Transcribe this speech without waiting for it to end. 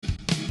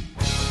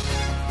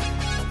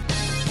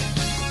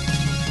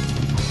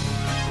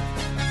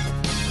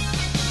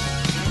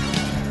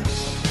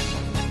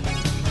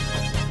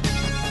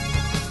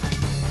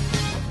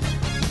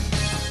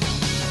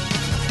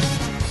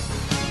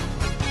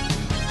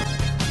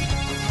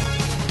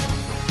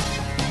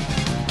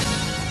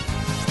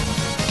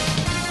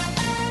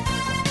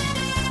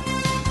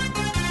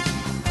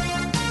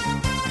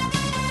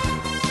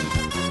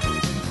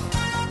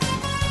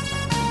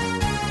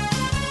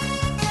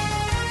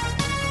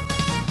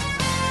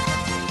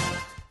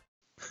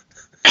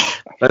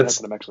That's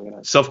what I'm actually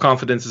in.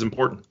 Self-confidence is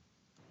important.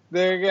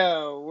 There you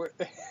go.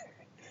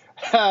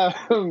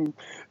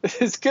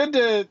 It's good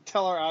to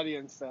tell our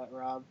audience that,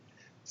 Rob.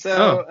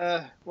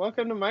 So,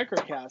 welcome to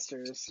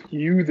Microcasters.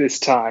 You this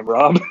time,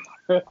 Rob.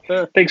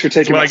 Thanks for taking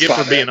That's what my I get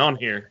spot, for being man. on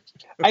here.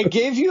 I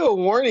gave you a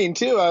warning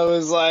too. I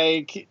was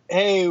like,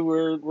 "Hey,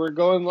 we're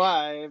going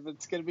live.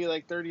 It's gonna be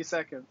like 30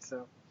 seconds."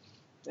 So,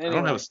 anyway. I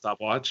don't have a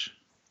stopwatch.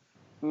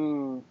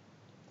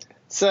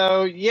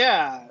 So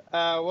yeah,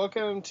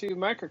 welcome to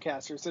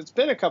Microcasters. It's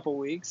been a couple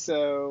weeks,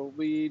 so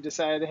we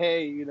decided,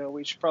 hey,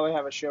 we should probably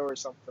have a show or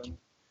something.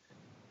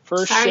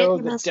 First show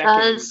of the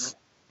decade.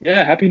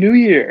 Yeah, Happy New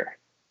Year.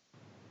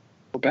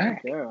 We're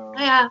back.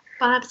 Yeah,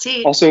 bon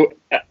appetit. Also,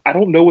 I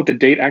don't know what the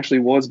date actually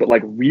was, but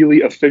like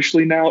really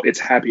officially now, it's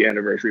Happy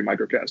Anniversary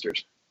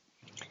Microcasters.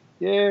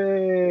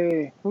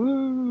 Yay!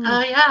 Woo.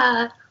 Oh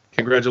yeah.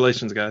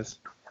 Congratulations, guys.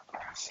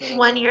 So,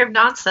 1 year of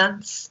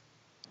nonsense.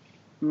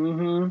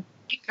 Mm-hmm.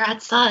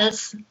 Congrats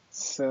us.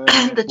 So,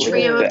 the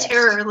trio of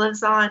terror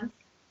lives on.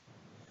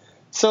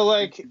 So,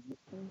 like,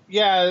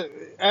 yeah,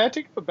 I had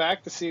to go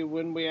back to see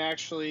when we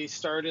actually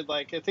started.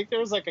 Like, I think there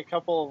was, like, a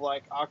couple of,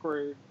 like,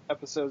 awkward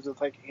episodes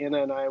with, like,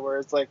 Anna and I where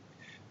it's, like,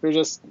 we're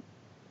just,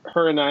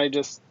 her and I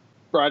just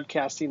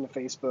broadcasting to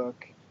Facebook.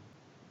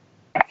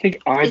 I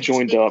think I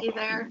joined up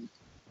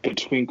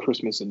between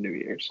Christmas and New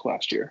Year's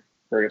last year,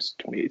 or I guess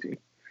 2018.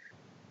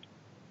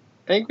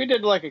 I think we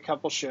did, like, a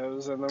couple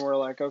shows, and then we're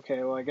like,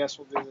 okay, well, I guess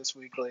we'll do this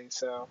weekly,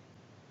 so.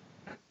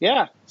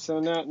 Yeah, so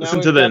now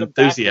listen to the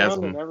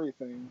enthusiasm and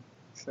everything.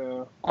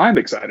 So I'm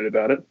excited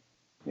about it.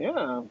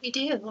 Yeah, we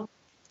do.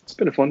 It's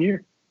been a fun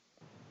year.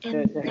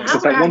 And now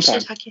we're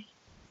actually talking.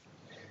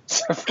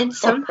 And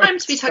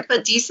sometimes we talk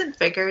about decent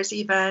figures.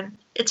 Even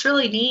it's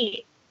really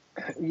neat.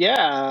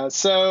 Yeah.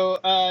 So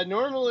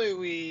normally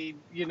we,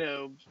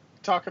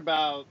 talk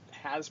about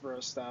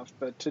Hasbro stuff,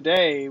 but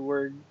today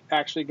we're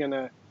actually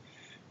gonna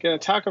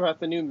talk about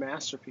the new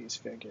Masterpiece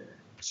figure.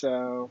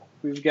 So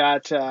we've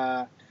got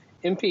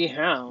MP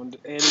Hound,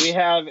 and we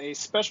have a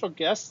special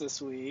guest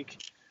this week.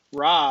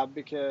 Rob,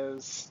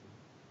 because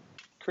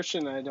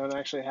Christian and I don't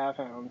actually have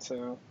Hound,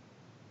 so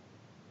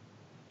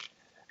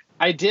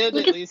I did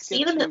at least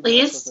get to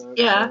mess with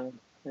him.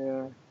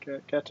 Yeah,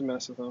 got to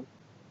mess with him.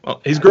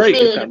 Well, he's great.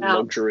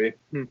 Luxury.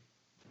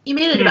 You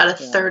made it about a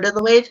third of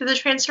the way through the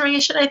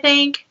transformation, I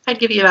think. I'd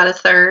give you about a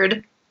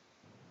third.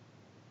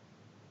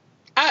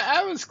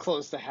 I was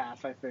close to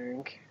half, I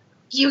think.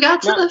 You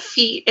got to the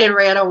feet and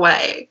ran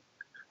away.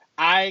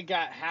 I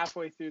got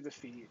halfway through the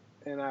feet,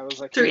 and I was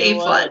like, through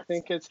A-Flood. I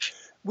think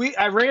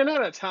I ran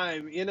out of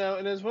time, and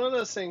it's one of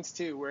those things,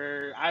 too,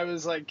 where I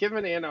was, like,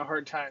 giving Anna a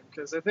hard time,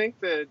 because I think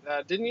that,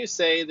 didn't you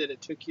say that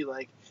it took you,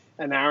 like,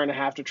 an hour and a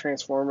half to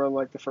transform him,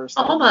 like, the first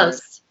time?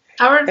 Almost.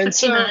 Right? Hour and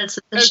 15 minutes,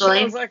 essentially.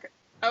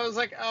 I was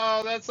like,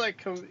 oh, that's,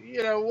 like,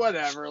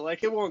 whatever.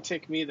 Like, it won't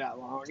take me that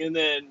long. And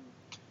then,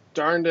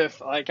 darned if,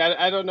 like,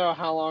 I don't know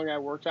how long I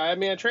worked. I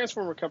mean, I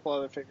transformed a couple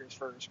other figures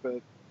first,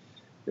 but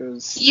it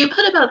was... You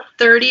put about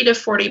 30 to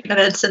 40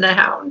 minutes in a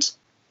Hound.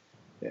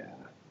 Yeah,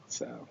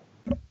 so...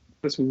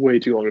 That's way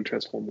too long to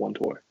transform one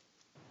toy.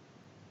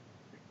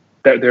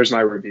 There's my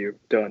review.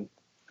 Done.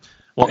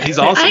 Well, he's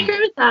awesome. I agree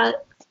with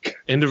that.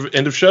 End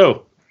of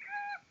show.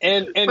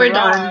 And We're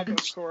Rob, done.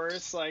 of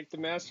course, like the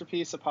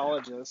Masterpiece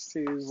apologist,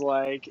 who's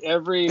like,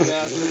 every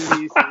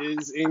Masterpiece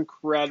is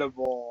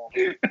incredible.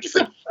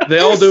 Like, they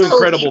all do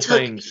incredible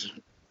things.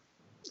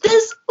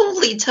 This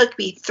only took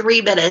me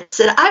 3 minutes,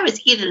 and I was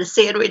eating a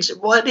sandwich in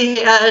one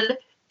hand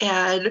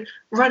and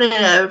running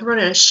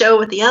a show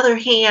with the other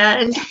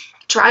hand.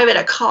 Driving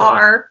a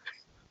car.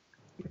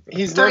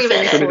 He's 3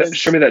 minutes.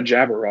 Show me that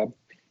jabber, Rob.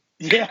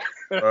 Yeah.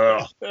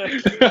 Fuck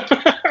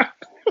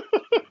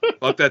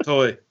that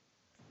toy.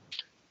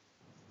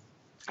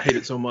 I hate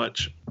it so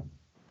much.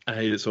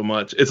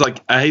 It's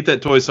like, I hate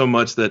that toy so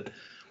much that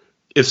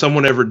if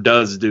someone ever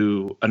does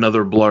do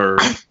another Blur,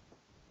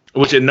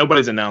 which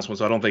nobody's announced one,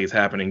 so I don't think it's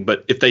happening,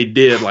 but if they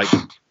did, like,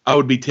 I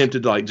would be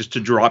tempted to, like, just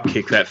to drop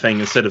kick that thing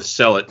instead of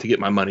sell it to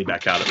get my money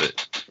back out of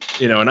it.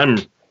 And I'm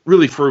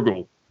really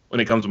frugal when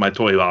it comes to my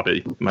toy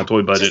budget.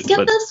 Just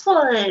get this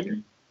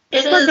one.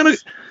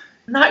 It's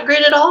not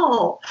great at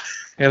all.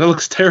 Yeah, that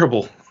looks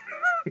terrible.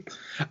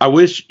 I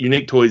wish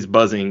Unique Toys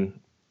Buzzing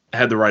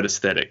had the right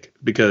aesthetic,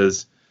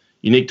 because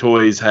Unique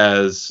Toys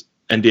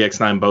and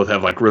DX9 both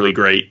have, like, really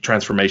great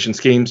transformation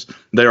schemes.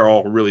 They're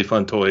all really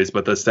fun toys,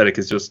 but the aesthetic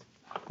is just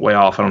way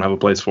off. I don't have a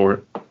place for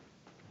it.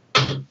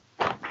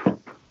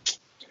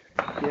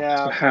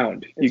 Yeah. So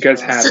Hound. You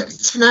guys have him.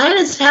 Tonight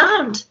is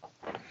Hound.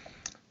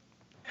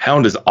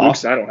 Hound is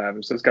awesome. I don't have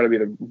him, so it's got to be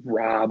the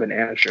Rob and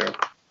Anna show.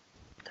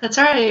 That's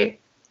right.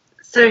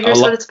 So here's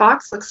what its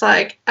box looks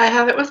like. I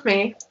have it with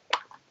me.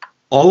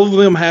 All of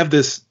them have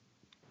this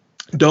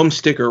dome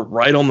sticker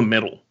right on the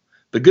middle.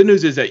 The good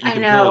news is that you can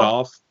peel it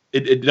off.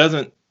 It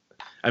doesn't...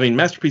 I mean,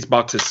 Masterpiece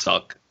boxes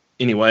suck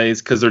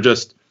anyways, because they're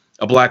just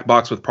a black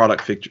box with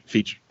product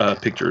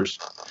pictures.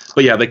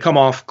 But yeah, they come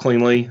off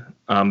cleanly.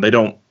 They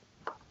don't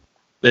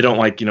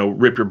like,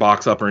 rip your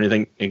box up or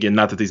anything. Again,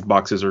 not that these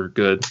boxes are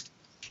good.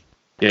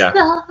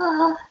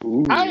 Yeah.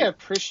 Ooh. I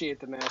appreciate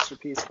the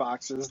Masterpiece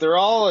boxes. They're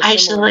all a I actually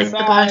similar like the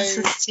size.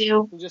 boxes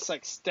too. You just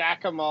like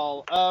stack them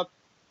all up.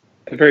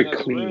 They're very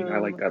Another clean. I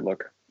room. like that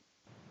look.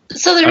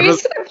 So the I don't-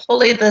 reason I'm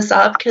holding this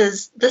up,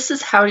 because this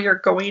is how you're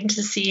going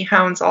to see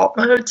Hound's alt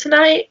mode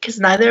tonight, because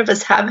neither of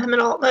us have him in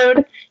alt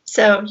mode.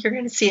 So you're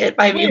going to see it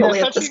by me Wait, I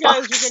holding up thought this you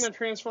guys box. were going to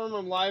transform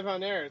them live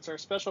on air. It's our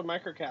special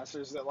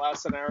microcasters that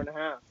last an hour and a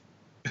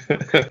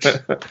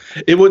half.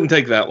 It wouldn't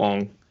take that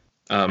long.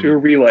 Do a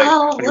relay.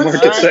 Oh, Mark, let's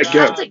get get set,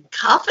 go. the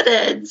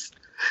confidence.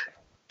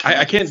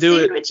 I can't do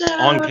it Sandwich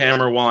on out.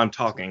 camera while I'm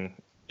talking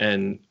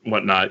and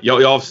whatnot.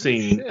 Y'all have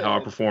seen Shit. how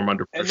I perform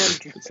under And pressure.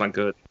 then- It's not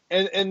good.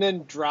 And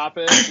then drop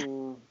it.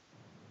 And...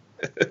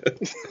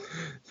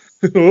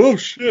 Oh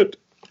shit!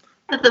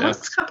 But the Yeah.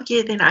 most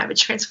complicated thing I would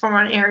transform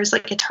on air is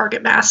like a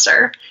target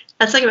master.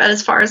 That's like about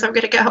as far as I'm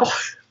going to go.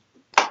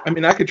 I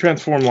mean, I could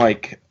transform I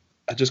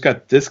just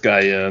got this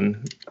guy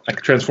in. I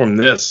could transform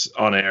this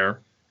on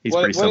air. He's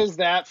What pretty simple. is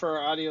that for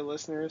our audio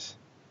listeners?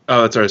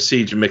 Oh, it's our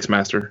Siege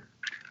Mixmaster.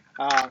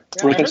 Yeah,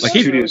 We're I the heard that was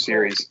studio really cool.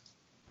 series.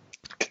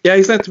 Yeah,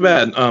 he's not too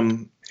bad.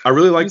 I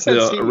really like said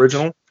the Siege.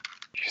 original.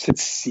 You said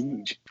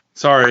Siege.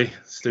 Sorry,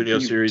 Studio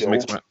You Series dope.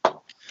 Mixmaster.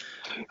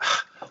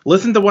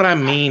 Listen to what I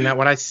mean, not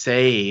what I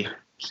say.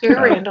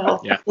 Here,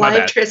 Randall. yeah, my Live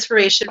bad.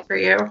 transformation for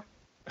you.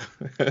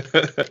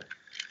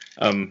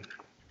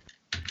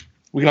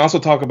 We can also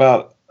talk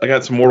about. I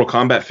got some Mortal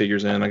Kombat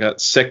figures in. I got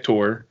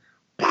Sector.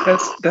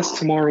 That's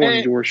tomorrow Hey,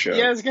 on your show.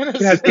 Yeah, I was gonna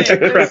Yeah, say. get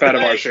the crap out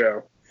of our like-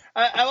 show.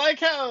 I like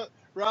how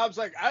Rob's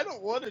like, I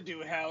don't want to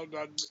do Hound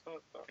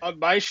on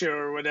my show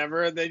or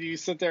whatever, and then you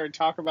sit there and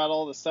talk about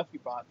all the stuff you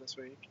bought this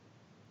week.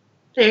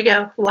 There you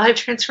go. Live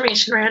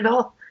transformation,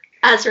 Randall,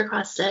 as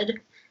requested.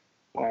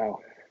 Wow.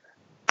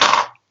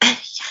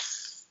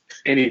 Yes.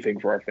 Anything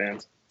for our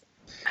fans.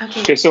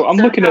 Okay. So I'm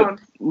looking Hound.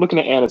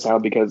 at Anna's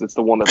Hound because it's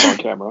the one that's on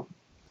camera. That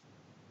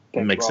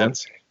Thank makes you, Rob.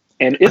 sense.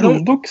 And I it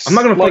don't- looks. I'm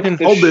not gonna like fucking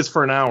the hold this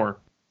for an hour.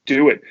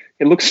 Do it.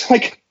 It looks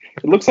like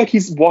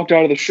he's walked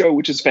out of the show,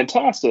 which is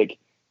fantastic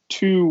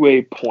to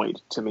a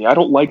point to me. I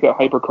don't like that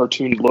hyper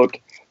cartoon look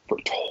for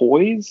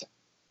toys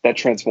that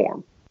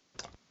transform.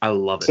 I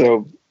love it.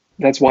 So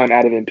that's why I'm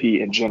out of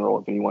MP in general.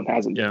 If anyone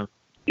hasn't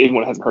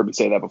heard me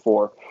say that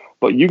before,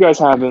 but you guys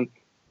haven't.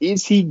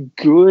 Is he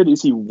good?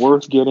 Is he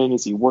worth getting?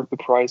 Is he worth the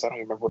price? I don't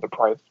remember what the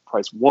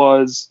price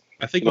was.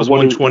 I think it was What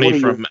are 120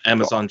 your from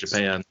Amazon thoughts?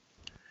 Japan.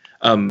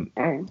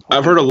 Oh,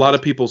 I've heard a lot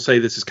of people say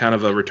this is kind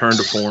of a return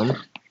to form.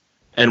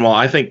 And while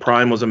I think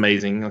Prime was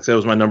amazing, like I said, it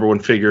was my number one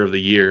figure of the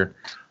year.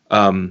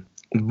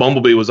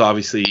 Bumblebee was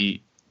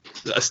obviously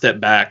a step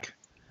back,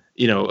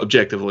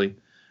 objectively.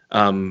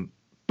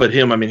 But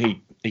him, I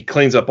mean, he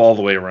cleans up all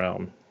the way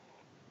around.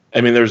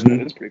 I mean,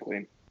 it's pretty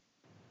clean.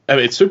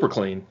 it's super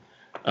clean.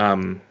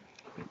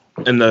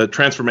 And the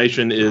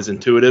transformation is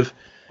intuitive.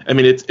 I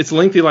mean, it's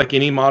lengthy like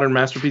any modern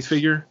Masterpiece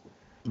figure,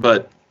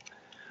 but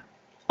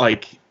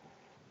like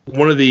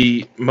one of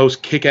the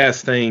most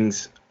kick-ass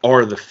things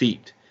are the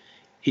feet.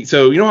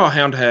 So you know how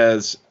Hound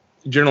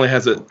generally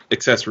has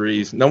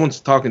accessories. No one's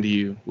talking to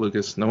you,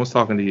 Lucas. No one's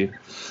talking to you.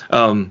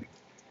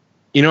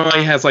 You know how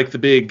he has like the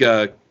big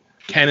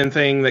cannon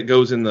thing that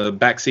goes in the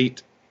back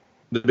seat,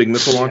 the big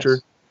missile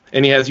launcher,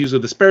 and he has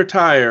usually the spare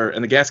tire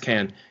and the gas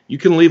can. You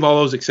can leave all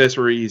those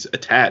accessories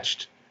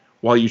attached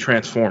while you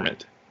transform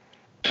it.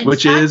 In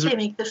Which fact, is- they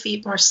make the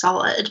feet more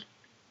solid.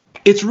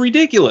 It's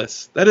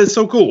ridiculous. That is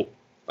so cool.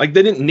 Like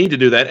they didn't need to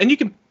do that, and you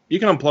can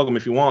unplug them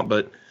if you want,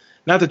 but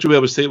not that you'll be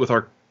able to see it with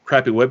our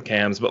crappy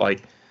webcams. But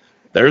like,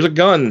 there's a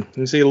gun. You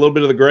can see a little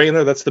bit of the gray in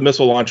there. That's the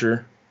missile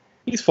launcher.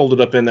 He's folded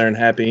up in there and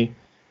happy,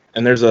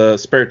 and there's a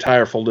spare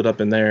tire folded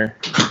up in there.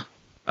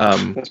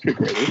 That's pretty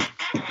crazy.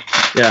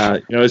 Yeah,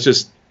 it's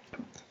just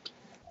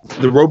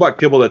the robot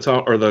kibble that's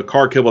on, or the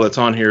car kibble that's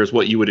on here is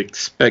what you would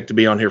expect to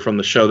be on here from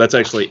the show. That's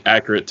actually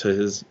accurate to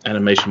his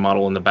animation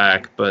model in the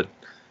back, but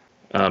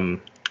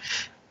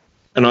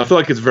and I feel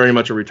like it's very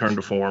much a return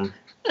to form.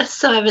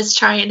 So I was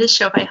trying to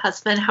show my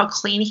husband how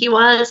clean he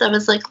was. I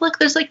was like, look,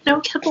 there's like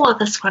no kibble on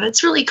this one.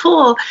 It's really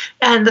cool.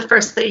 And the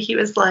first thing he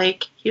was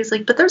like,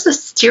 but there's a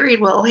steering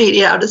wheel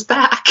hanging out his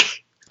back.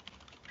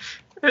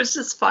 It was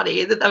just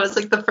funny that was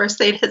like the first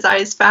thing his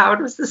eyes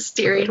found was the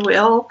steering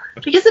wheel,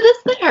 because it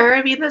is there.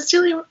 I mean, the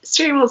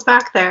steering wheel's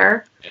back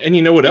there. And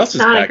you know what else It's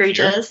is not back here?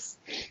 egregious.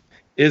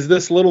 Is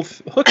this little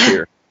hook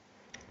here.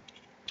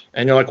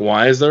 And you're like,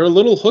 why is there a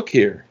little hook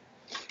here?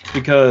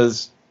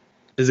 Because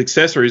his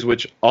accessories,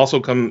 which also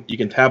you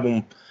can tab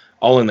them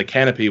all in the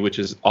canopy, which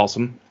is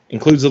awesome,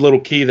 includes a little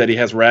key that he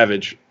has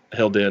Ravage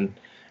held in.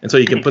 And so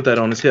you can put that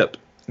on his hip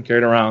and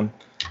carry it around.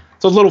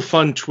 So little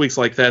fun tweaks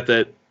like that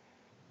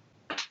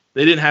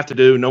they didn't have to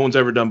do. No one's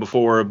ever done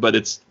before, but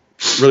it's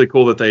really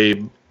cool that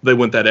they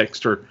went that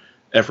extra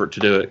effort to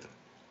do it.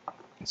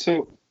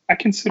 So I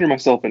consider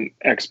myself an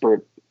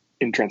expert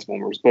in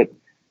Transformers, but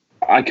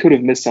I could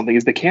have missed something.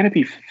 Is the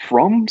canopy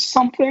from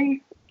something?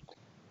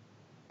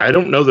 I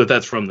don't know that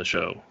that's from the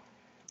show,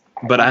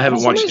 but I haven't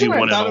For some watched reason,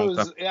 G1 in a long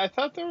time. I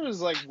thought there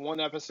was like one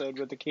episode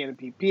with the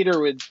canopy. Peter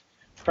would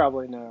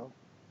probably know.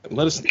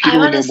 Let us. Peter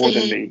would know more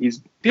than me.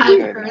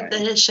 I've heard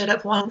that it showed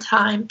up one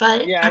time,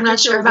 but I'm not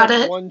sure about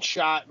it. One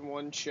shot and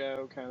one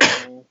show kind of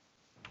thing.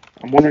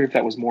 I'm wondering if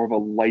that was more of a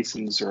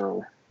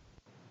licensor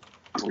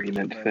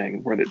agreement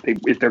thing, where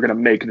if they're going to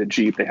make the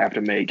Jeep, they have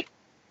to make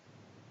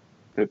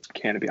the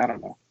canopy. I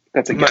don't know.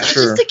 That's a guess.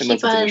 Sure.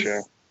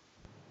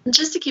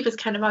 Just to keep us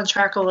kind of on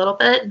track a little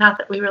bit, not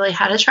that we really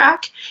had a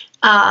track.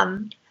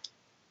 I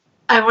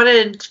want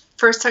to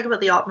first talk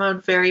about the alt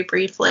mode very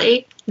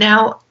briefly.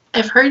 Now,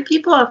 I've heard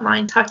people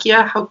online talk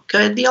about how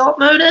good the alt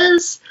mode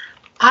is.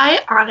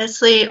 I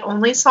honestly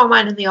only saw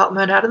mine in the alt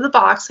mode out of the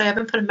box. I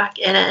haven't put them back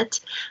in it.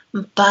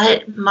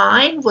 But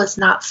mine was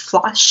not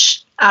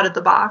flush out of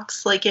the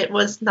box. Like, it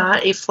was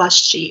not a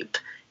flush Jeep.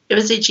 It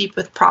was a Jeep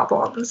with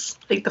problems.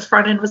 Like, the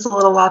front end was a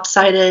little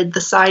lopsided.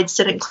 The sides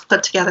didn't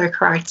clip together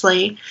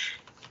correctly.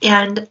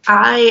 And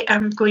I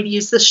am going to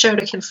use this show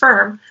to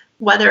confirm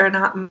whether or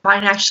not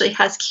mine actually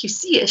has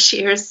QC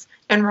issues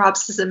and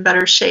Rob's is in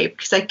better shape,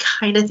 because I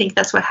kind of think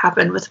that's what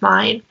happened with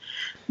mine.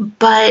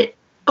 But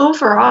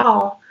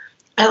overall,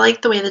 I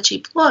like the way the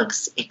Jeep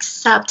looks,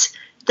 except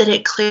that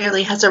it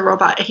clearly has a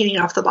robot hanging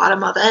off the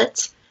bottom of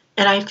it.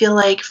 And I feel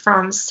like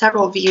from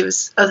several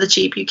views of the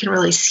Jeep, you can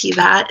really see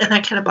that, and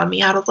that kind of bummed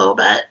me out a little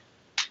bit.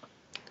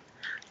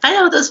 I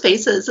know those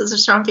faces, those are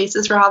strong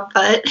faces, Rob,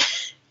 but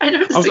I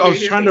noticed I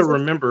was trying to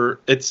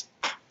remember.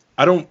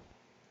 Some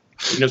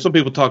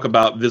people talk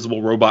about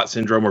visible robot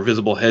syndrome or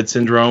visible head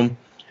syndrome.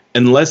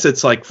 Unless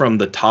it's like from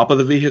the top of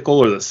the vehicle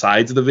or the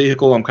sides of the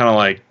vehicle, I'm kind of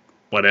like,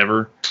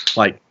 whatever.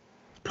 Like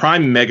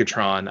Prime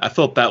Megatron, I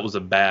felt that was a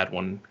bad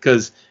one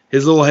because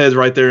his little head's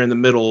right there in the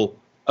middle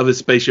of his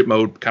spaceship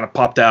mode, kind of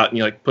popped out, and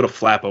you like put a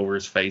flap over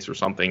his face or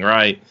something,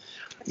 right?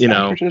 You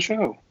know, the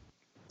show.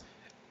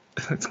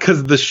 It's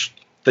because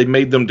they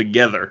made them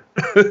together.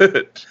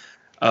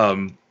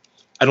 I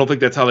don't think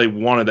that's how they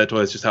wanted that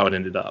toy. It's just how it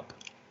ended up,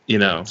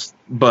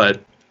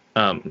 But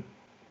I'm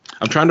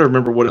trying to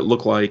remember what it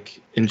looked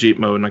like in Jeep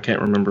mode, and I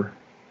can't remember,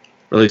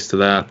 or at least to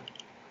that.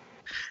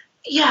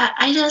 Yeah,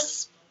 I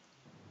just,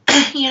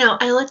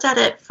 I looked at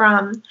it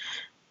from,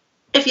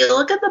 if you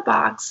look at the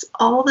box,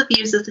 all the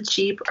views of the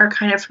Jeep are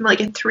kind of from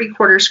like a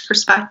 3/4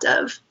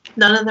 perspective.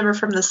 None of them are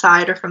from the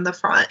side or from the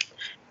front.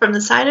 From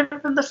the side and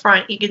from the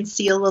front, you can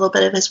see a little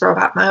bit of his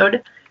robot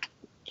mode.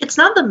 It's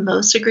not the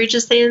most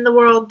egregious thing in the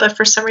world, but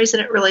for some reason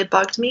it really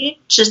bugged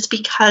me, just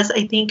because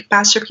I think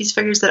Masterpiece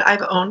figures that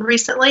I've owned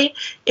recently,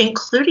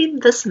 including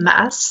this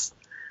mess,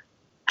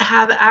 I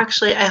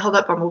held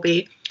up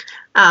Bumblebee,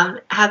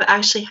 have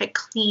actually had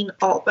clean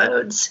alt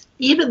modes.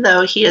 Even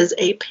though he is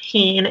a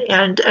pain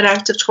and an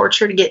act of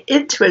torture to get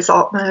into his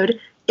alt mode,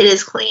 it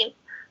is clean.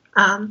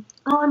 I'm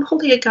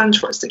holding a gun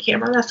towards the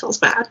camera. That feels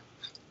bad.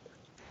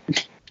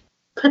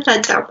 Put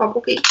that down,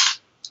 Bumblebee.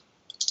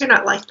 You're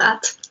not like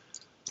that.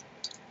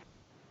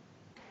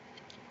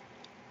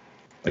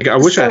 Like, I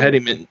wish I had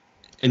him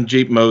in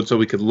Jeep mode so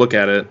we could look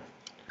at it.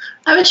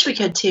 I wish we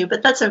could too,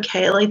 but that's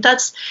okay.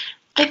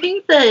 I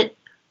think that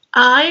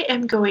I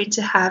am going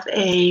to have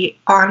a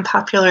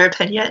unpopular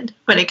opinion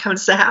when it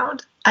comes to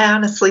Hound. I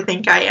honestly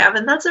think I am,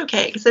 and that's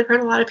okay, because I've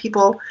heard a lot of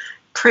people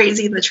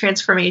praising the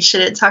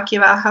transformation and talking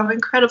about how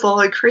incredible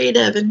and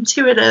creative and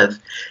intuitive,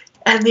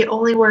 and the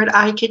only word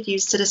I could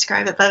use to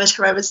describe it by the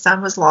time I was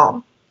done was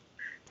long.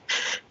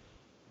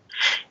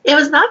 It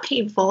was not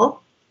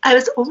painful. I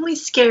was only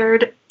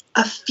scared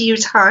a few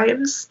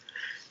times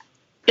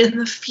in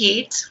the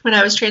feet when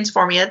I was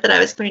transforming it that I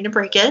was going to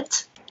break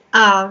it.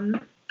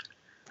 But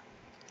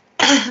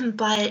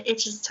it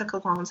just took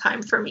a long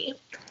time for me.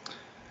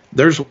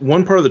 There's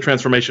one part of the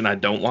transformation I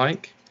don't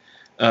like.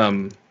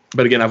 But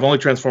again, I've only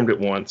transformed it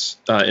once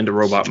into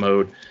robot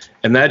mode.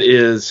 And that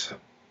is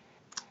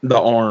the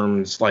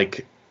arms,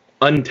 like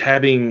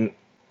untabbing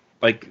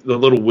like the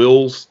little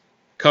wheels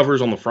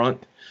covers on the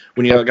front.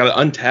 When you got to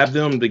untab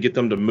them to get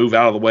them to move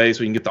out of the way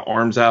so you can get the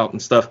arms out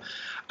and stuff.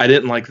 I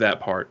didn't like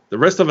that part. The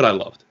rest of it I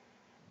loved.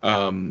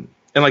 And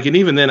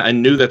even then I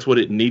knew that's what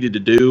it needed to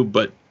do,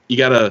 but you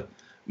got to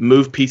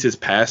move pieces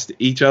past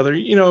each other,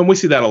 and we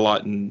see that a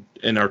lot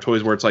in our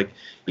toys where it's like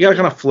you got to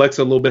kind of flex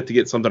a little bit to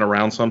get something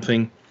around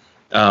something.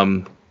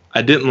 I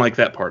didn't like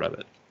that part of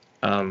it.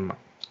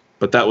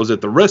 But that was it.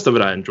 The rest of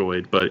it I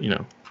enjoyed, but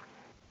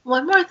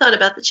One more thought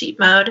about the Jeep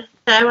mode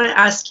that I want to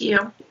ask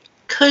you.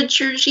 Could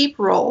your Jeep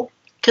roll?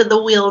 Could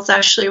the wheels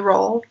actually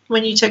roll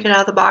when you took it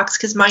out of the box?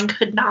 Because mine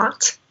could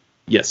not.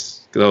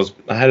 Yes, because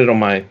I had it on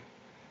my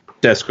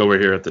desk over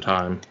here at the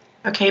time.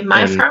 Okay,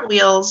 my front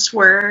wheels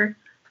were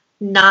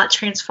not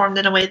transformed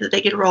in a way that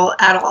they could roll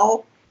at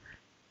all.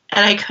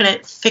 And I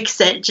couldn't fix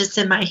it just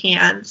in my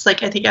hands. I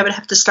think I would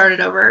have to start it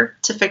over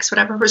to fix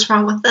whatever was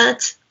wrong with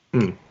it.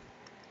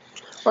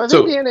 Well, I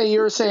think, Anna,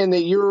 you were saying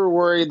that you were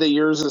worried that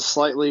yours is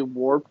slightly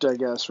warped, I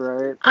guess,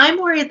 right?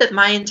 I'm worried that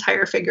my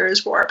entire figure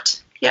is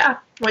warped. Yeah,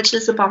 which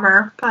is a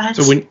bummer. But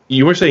so when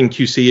you were saying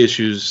QC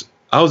issues,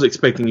 I was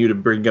expecting you to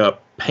bring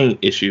up paint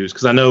issues,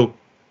 because I know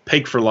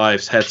Pake for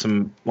Life's had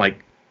some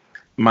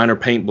minor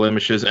paint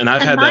blemishes, and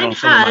I've had that on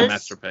some of my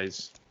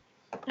Masterpiece.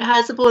 It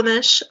has a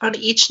blemish on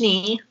each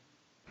knee.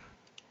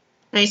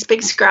 Nice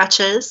big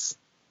scratches.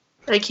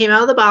 That came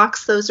out of the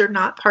box. Those are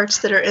not parts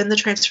that are in the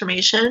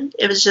transformation.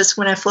 It was just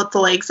when I flipped the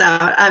legs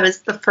out,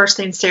 the first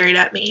thing staring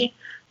at me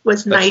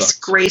was nice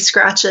gray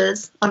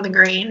scratches on the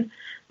green.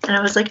 And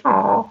I was like,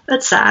 oh,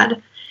 that's sad.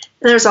 And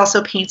there's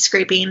also paint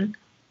scraping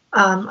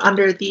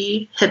under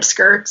the hip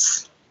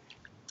skirts.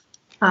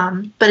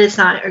 But it's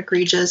not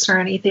egregious or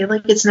anything.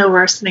 Like, it's no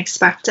worse than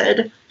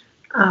expected.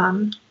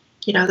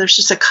 There's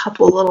just a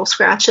couple little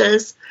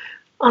scratches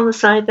on the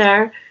side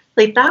there.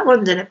 Like, that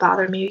one didn't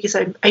bother me because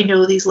I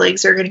know these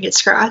legs are going to get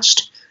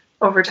scratched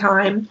over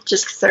time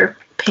just because they're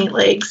paint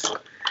legs.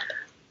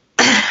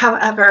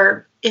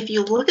 However, if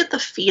you look at the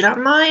feet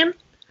on mine,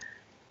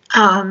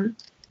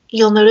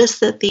 you'll notice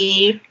that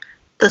the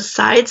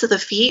sides of the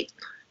feet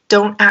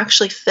don't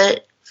actually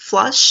fit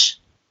flush.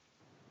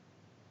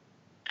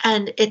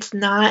 And it's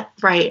not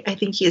right. I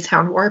think he is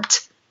hound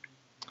warped.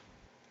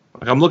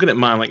 Like, I'm looking at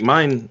mine. Like,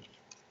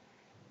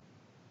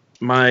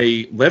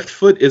 my left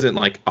foot isn't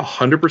like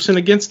 100%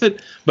 against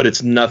it, but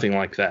it's nothing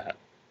like that.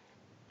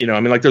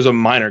 Like, there's a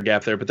minor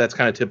gap there, but that's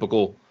kind of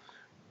typical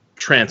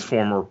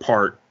Transformer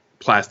part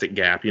plastic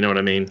gap. You know what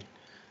I mean?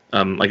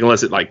 Like,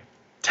 unless it like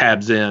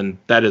tabs in,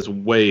 that is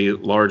way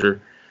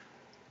larger.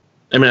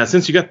 I mean,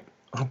 since you got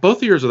both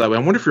of yours are that way, I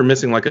wonder if you're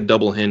missing like a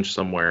double hinge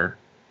somewhere.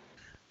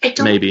 I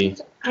don't think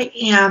I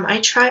am. I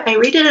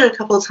redid it a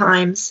couple of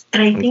times,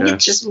 and I think it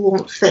just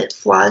won't fit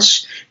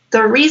flush.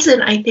 The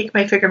reason I think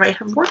my figure might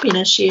have warping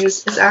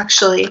issues is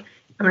actually, I'm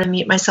going to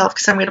mute myself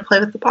because I'm going to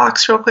play with the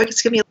box real quick.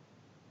 It's going to be...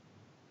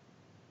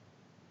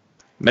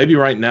 Maybe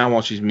right now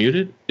while she's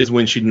muted is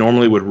when she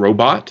normally would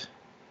robot,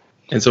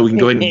 and so we can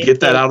go ahead and get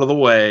that out of the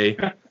way.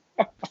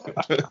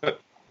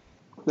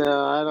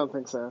 No, I don't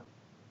think so.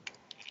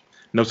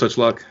 No such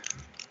luck.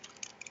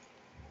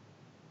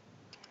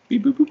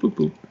 Beep, boop, boop, boop,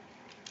 boop.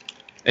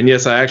 And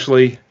yes, I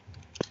actually,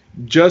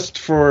 just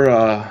for,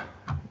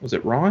 was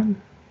it Ron?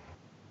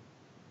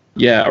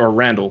 Yeah, or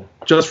Randall.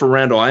 Just for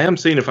Randall, I am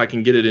seeing if I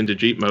can get it into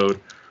Jeep mode,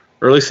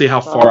 or at least see how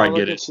far I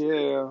get it.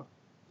 You.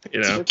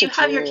 Do you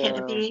have your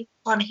canopy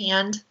on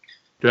hand?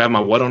 Do I have my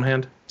what on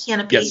hand?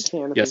 Canopy. Yes.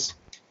 Canopy. Yes.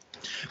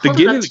 The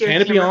getting the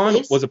canopy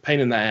on was a pain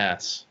in the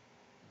ass.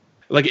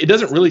 Like, it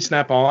doesn't really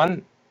snap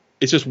on.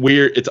 It's just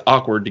weird. It's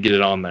awkward to get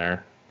it on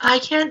there. I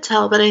can't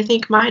tell, but I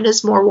think mine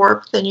is more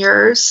warped than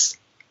yours.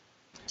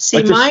 See,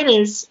 like mine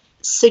is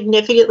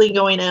significantly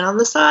going in on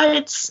the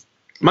sides.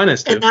 Mine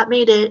is too. And that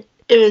made it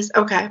was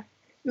okay.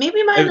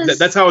 Maybe mine is.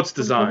 That's how it's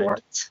designed.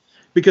 Warped.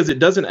 Because it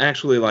doesn't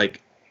actually like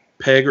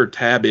peg or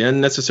tab in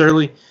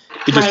necessarily.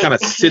 It just kind of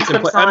sits in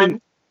place. I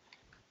mean,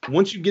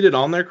 once you get it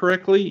on there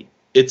correctly,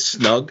 it's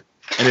snug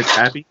and it's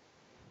happy.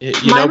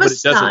 Mine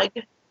was snug.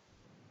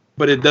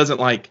 But it doesn't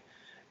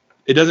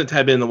it doesn't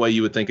tab in the way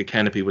you would think a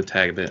canopy would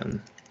tab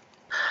in.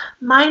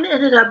 Mine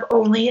ended up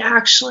only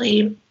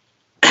actually.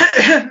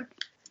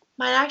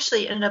 Mine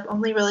actually ended up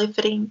only really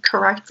fitting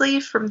correctly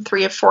from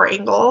 3 of 4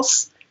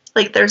 angles.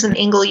 Like, there's an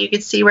angle you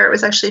could see where it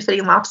was actually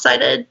fitting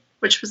lopsided,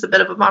 which was a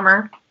bit of a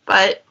bummer.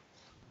 But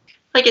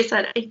like I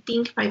said, I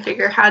think my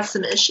figure had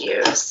some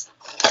issues.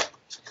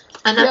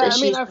 Enough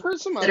issues I've heard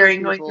some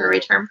considering going through a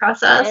return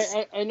process.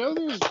 I know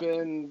there's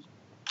been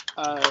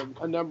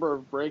a number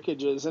of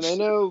breakages, and I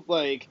know,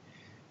 like,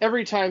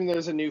 every time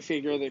there's a new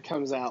figure that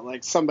comes out,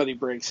 like, somebody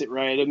breaks it,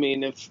 right? I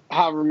mean, if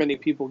however many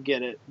people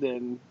get it,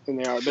 then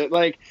they are. But,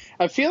 like,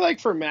 I feel like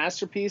for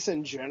Masterpiece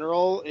in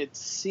general, it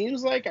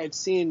seems like I've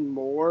seen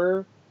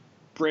more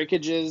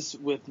breakages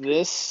with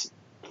this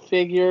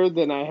figure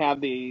than I have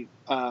the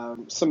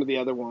some of the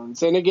other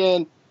ones. And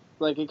again,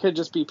 like, it could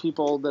just be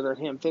people that are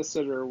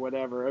ham-fisted or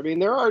whatever. I mean,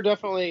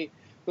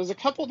 there's a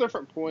couple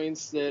different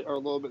points that are a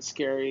little bit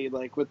scary,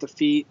 like with the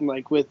feet and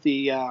like with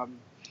the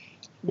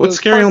what's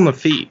scary on the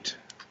feet?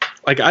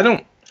 Like, I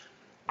didn't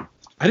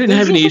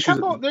have any issues.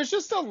 There's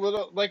just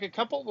a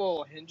couple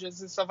little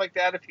hinges and stuff like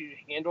that if you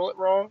handle it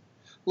wrong.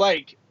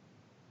 Like,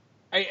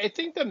 I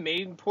think the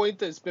main point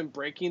that's been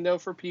breaking, though,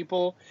 for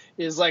people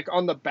is, like,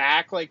 on the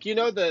back. Like,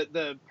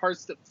 the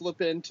parts that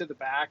flip into the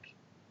back?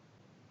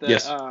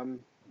 Yes.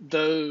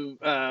 The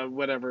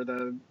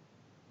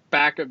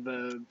back of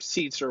the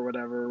seats or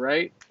whatever,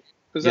 right?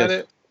 Was that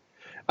it?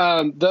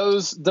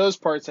 Those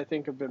parts, I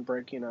think, have been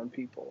breaking on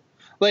people.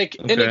 Like,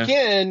 okay. And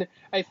again,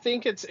 I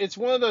think it's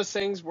one of those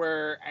things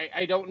where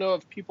I don't know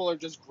if people are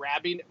just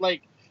grabbing,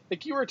 like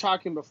you were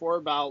talking before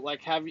about,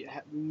 like,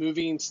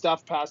 moving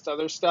stuff past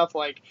other stuff.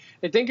 Like,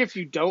 I think if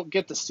you don't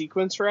get the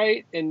sequence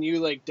right and you,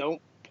 like,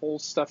 don't pull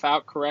stuff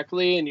out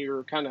correctly and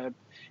you're kind of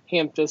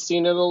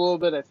ham-fisting it a little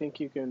bit, I think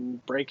you can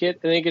break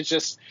it. I think it's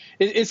just,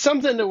 it's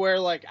something to where,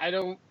 like,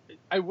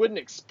 I wouldn't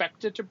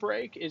expect it to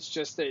break. It's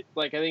just that,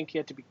 like, I think you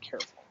have to be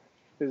careful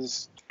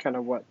is kind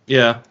of what.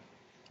 Yeah.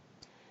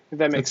 If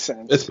that makes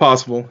sense. It's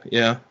possible,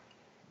 yeah.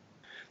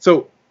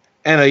 So,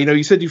 Anna,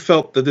 you said you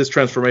felt that this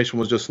transformation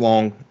was just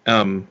long.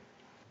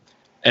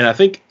 And I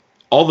think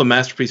all the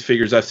Masterpiece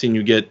figures I've seen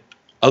you get,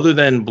 other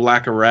than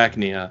Black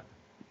Arachnia,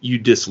 you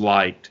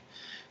disliked.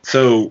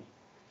 So,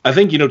 I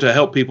think, to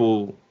help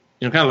people,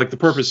 kind of like the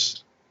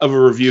purpose of a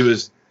review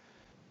is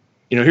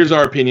here's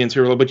our opinions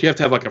here, but you have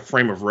to have like a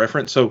frame of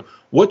reference. So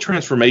what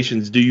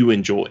transformations do you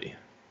enjoy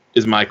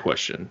is my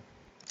question.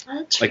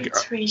 What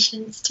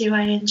transformations do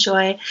I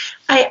enjoy?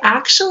 I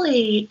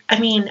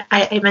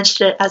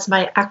mentioned it as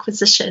my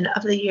acquisition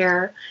of the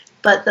year,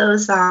 but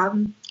those,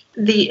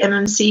 the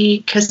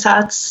MMC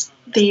cassettes,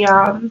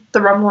 the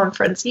Rumble and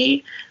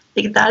Frenzy,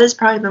 like that has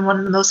probably been one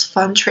of the most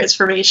fun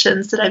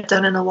transformations that I've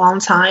done in a long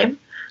time,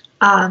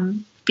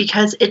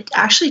 because it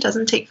actually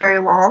doesn't take very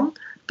long,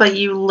 but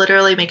you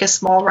literally make a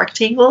small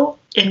rectangle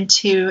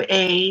into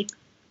a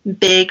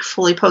big,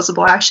 fully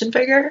posable action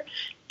figure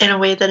in a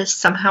way that is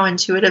somehow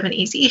intuitive and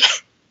easy.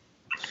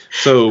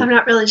 So I'm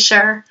not really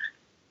sure.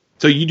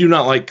 So you do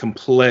not like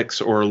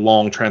complex or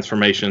long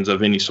transformations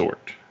of any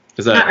sort?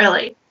 Is that not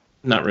really?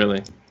 Not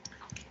really.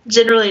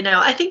 Generally, no.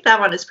 I think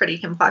that one is pretty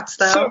complex,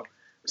 though.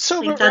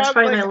 So but that's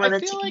probably my I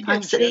limited feel like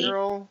complexity. in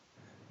general,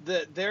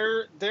 that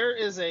there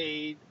is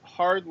a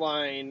hard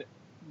line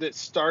that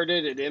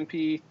started at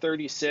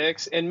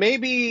MP36, and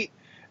maybe,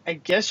 I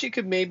guess you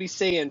could maybe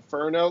say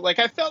Inferno. Like,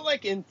 I felt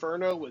like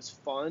Inferno was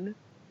fun.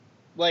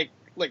 Like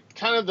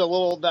kind of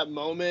that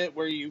moment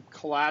where you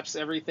collapse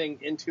everything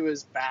into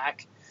his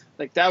back.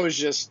 Like, that was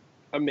just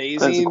amazing.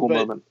 That's a cool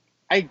moment.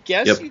 I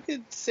guess you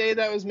could say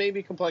that was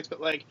maybe complex, but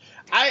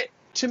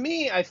to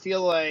me, I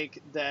feel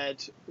like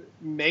that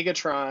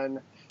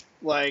Megatron,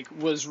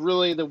 was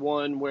really the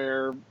one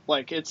where,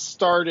 it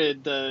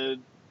started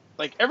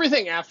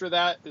everything after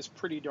that is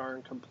pretty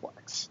darn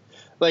complex.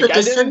 The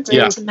descent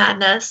into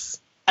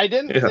madness. I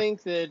didn't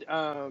think that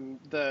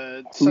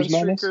the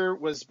Sunstreaker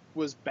was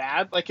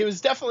bad. Like, it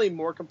was definitely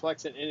more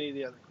complex than any of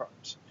the other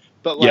cars.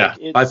 But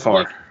by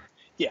far.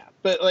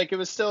 But it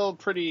was still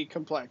pretty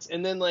complex.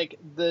 And then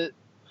the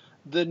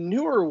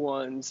newer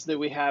ones that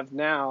we have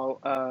now,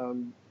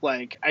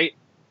 I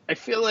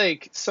feel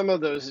like some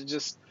of those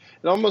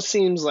it almost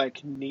seems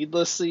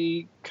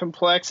needlessly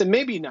complex, and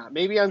maybe not.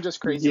 Maybe I'm just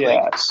crazy.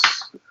 Yes.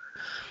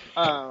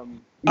 I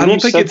don't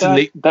think it's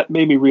that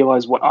made me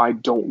realize what I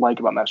don't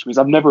like about Masterpiece.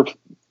 I've never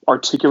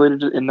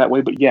articulated it in that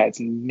way, but yeah, it's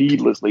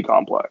needlessly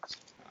complex.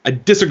 I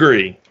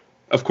disagree.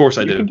 Of course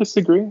I do. You can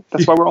disagree.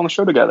 That's why we're on the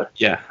show together.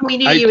 Yeah. We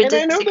knew you would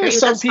disagree. And I know there's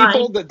some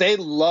people that they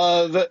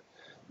love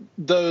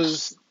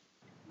those,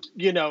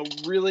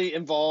 really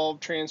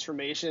involved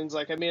transformations.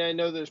 I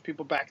know there's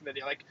people back in the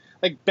day,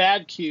 like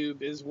Bad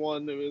Cube is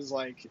one that was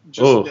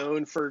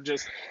known for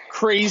just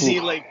crazy,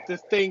 the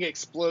thing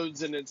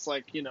explodes and it's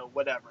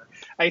whatever.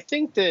 I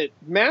think that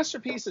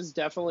Masterpiece is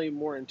definitely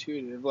more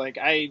intuitive.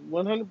 I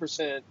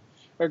 100%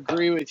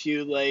 agree with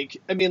you.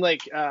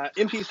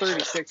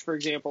 MP36, for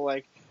example,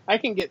 I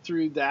can get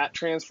through that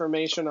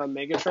transformation on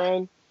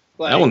Megatron.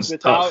 That one's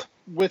tough.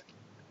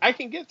 I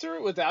can get through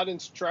it without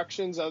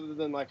instructions other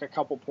than a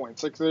couple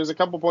points. There's a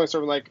couple points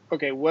where I'm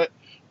okay, what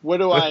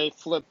do I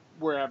flip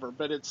wherever?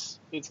 But it's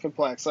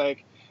complex. The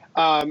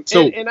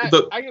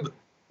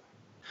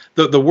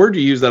word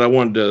you used that I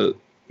wanted to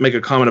make a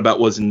comment about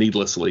was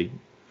needlessly.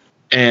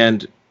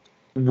 And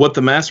what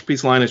the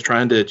Masterpiece line is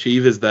trying to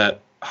achieve is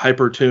that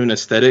hyper-toon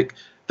aesthetic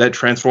that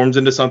transforms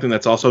into something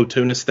that's also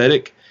toon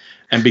aesthetic.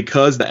 And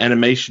because the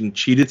animation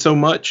cheated so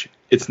much,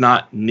 it's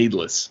not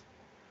needless.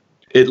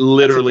 It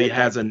literally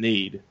has a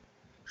need.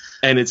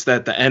 And it's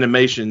that the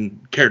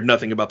animation cared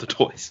nothing about the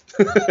toys.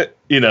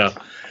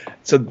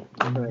 So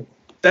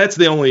that's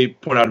the only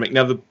point I would make.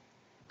 Now,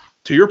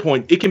 to your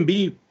point, it can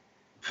be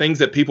things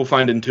that people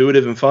find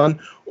intuitive and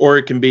fun, or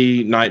it can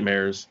be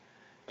nightmares.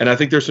 And I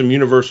think there's some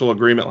universal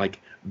agreement,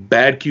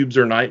 Bad Cubes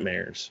are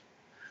nightmares.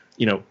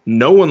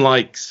 No one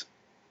likes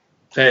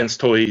Fans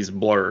Toys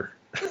Blur.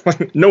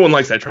 No one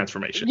likes that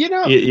transformation.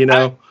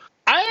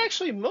 I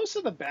actually, most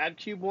of the Bad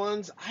Cube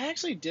ones, I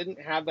actually didn't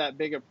have that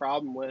big a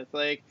problem with.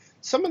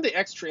 Some of the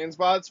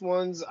X-Transbots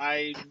ones,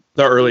 the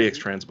early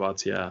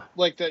X-Transbots, yeah.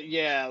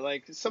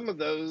 Some of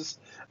those,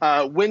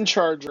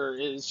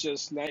 Windcharger is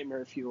just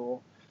nightmare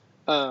fuel.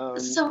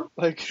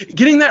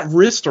 Getting that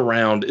wrist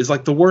around is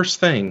the worst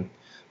thing.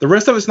 The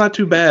rest of it's not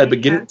too bad,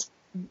 but getting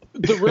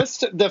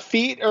the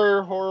feet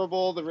are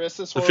horrible. The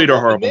wrist is horrible. The feet are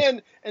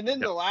horrible. And then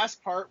the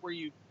last part where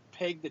you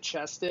peg the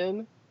chest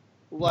in.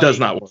 Does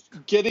not work.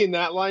 Getting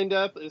that lined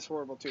up is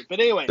horrible too. But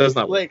anyway, does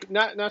not work.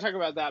 Not talking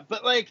about that.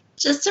 But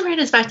just to bring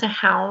us back to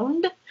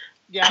Hound.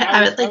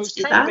 Yeah, I was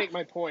trying to make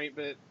my point,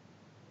 but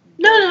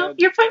no,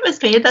 your point was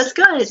made. That's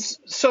good.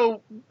 So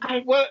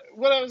what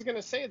I was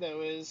gonna say though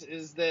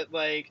is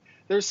that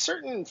there's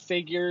certain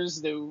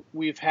figures that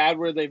we've had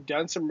where they've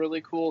done some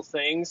really cool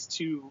things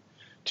to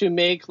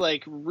make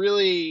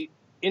really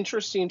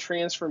interesting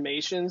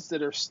transformations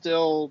that are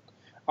still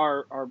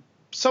are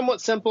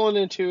somewhat simple and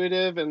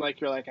intuitive, and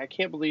you're I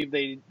can't believe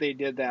they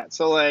did that.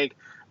 So I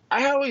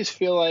always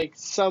feel like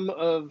some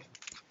of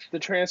the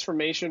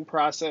transformation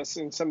process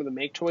in some of the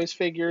Make Toys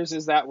figures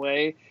is that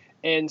way.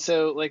 And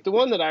so the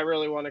one that I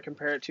really want to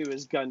compare it to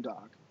is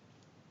Gundog.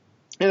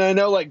 And I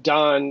know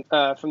Don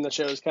from the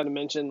show has kind of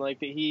mentioned that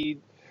he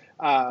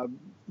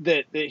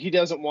that he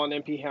doesn't want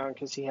MP Hound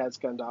because he has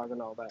Gundog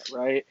and all that,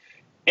 right?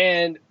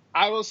 And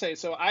I will say,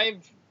 so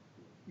I've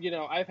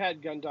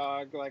had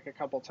Gundog a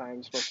couple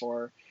times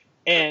before.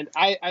 And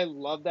I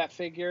love that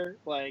figure.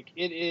 Like,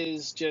 it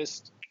is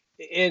just,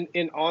 and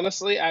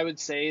honestly, I would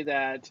say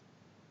that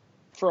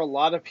for a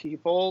lot of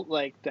people,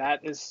 like,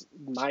 that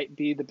might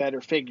be the better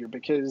figure,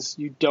 because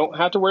you don't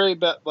have to worry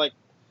about, like,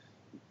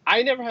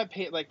 I never had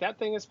paint, like, that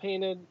thing is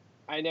painted.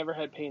 I never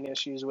had paint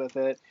issues with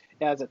it.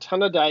 It has a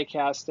ton of die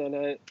cast in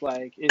it.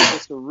 Like, it's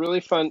just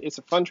it's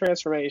a fun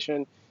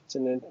transformation. It's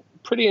a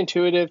pretty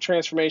intuitive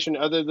transformation,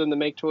 other than the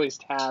Make Toys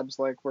tabs,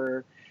 like,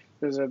 where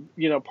there's a,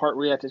 part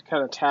where you have to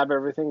kind of tab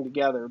everything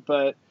together.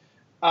 But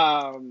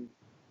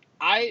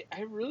I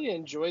really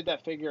enjoyed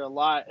that figure a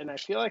lot, and I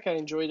feel like I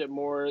enjoyed it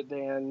more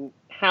than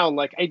Hound.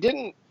 Like, I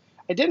didn't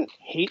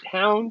hate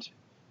Hound,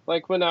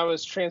 like, when I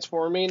was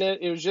transforming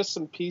it. It was just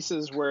some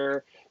pieces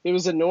where it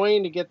was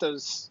annoying to get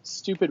those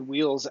stupid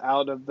wheels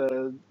out of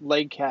the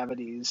leg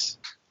cavities.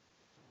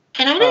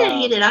 And I didn't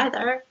hate it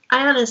either.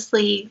 I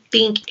honestly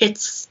think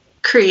it's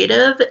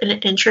creative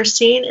and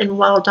interesting and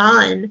well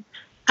done.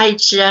 I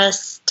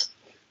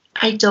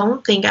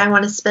don't think I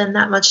want to spend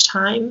that much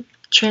time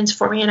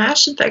transforming an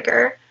action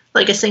figure,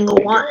 like a single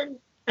one.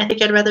 I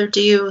think I'd rather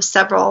do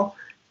several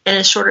in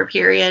a shorter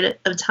period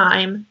of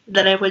time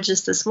than I would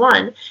just this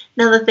one.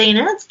 Now, the thing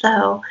is,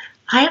 though,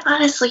 I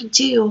honestly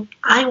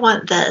I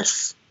want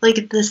this,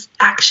 like, this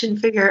action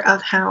figure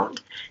of Hound.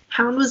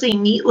 Hound was a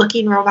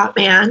neat-looking robot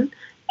man,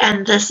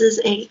 and this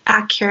is a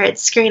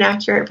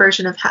screen-accurate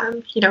version of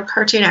him.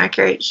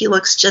 Cartoon-accurate. He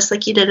looks just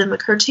like he did in the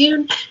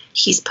cartoon.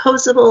 He's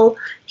posable.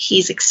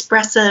 He's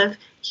expressive.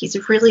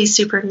 He's really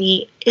super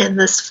neat in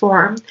this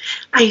form.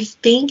 I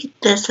think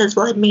this has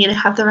led me to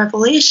have the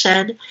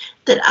revelation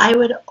that I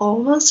would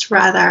almost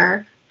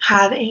rather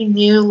have a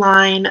new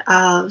line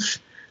of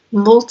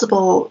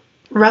multiple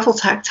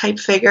Revoltech type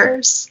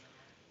figures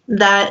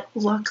that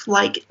look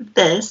like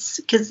this,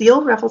 because the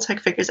old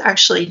Revoltech figures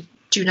actually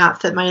do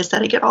not fit my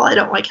aesthetic at all. I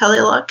don't like how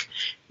they look.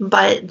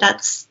 But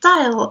that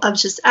style of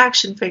just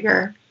action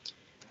figure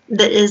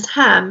that is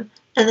him,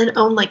 and then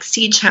own like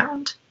Siege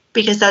Hound,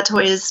 because that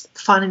toy is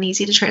fun and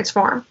easy to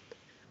transform.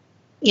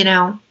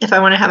 If I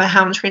want to have a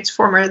Hound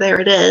transformer, there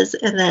it is,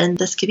 and then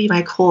this could be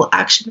my cool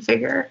action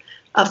figure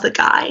of the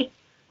guy.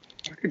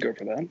 I could go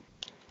for that.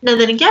 Now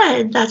then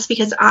again, that's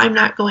because I'm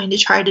not going to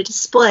try to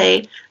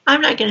display, I'm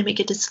not going to make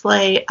a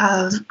display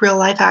of real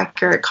life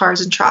accurate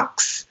cars and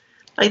trucks.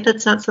 Like,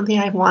 that's not something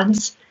I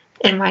want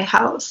in my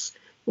house.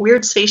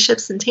 Weird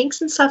spaceships and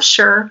tanks and stuff,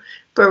 sure,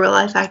 but real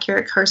life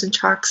accurate cars and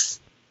trucks,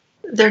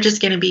 they're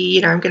just going to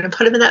be, I'm going to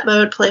put them in that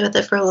mode, play with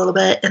it for a little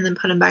bit, and then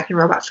put them back in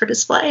robot for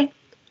display.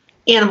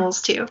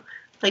 Animals too,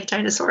 like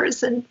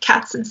dinosaurs and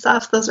cats and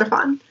stuff, those are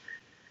fun.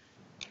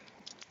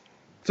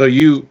 So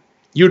you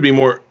would be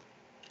more,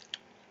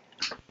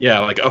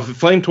 like if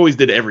Flame Toys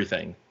did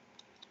everything,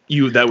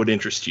 that would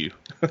interest you.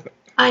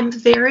 I'm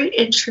very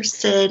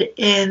interested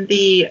in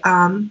the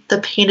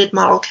painted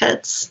model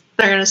kits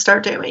they're going to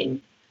start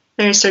doing.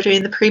 They're going to start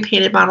doing the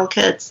pre-painted model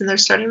kits, and they're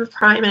starting with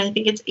Prime, and I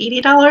think it's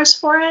 $80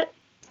 for it.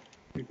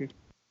 Mm-hmm.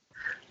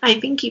 I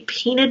think a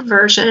painted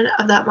version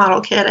of that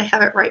model kit, I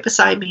have it right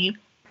beside me,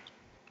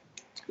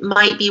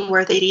 might be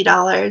worth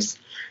 $80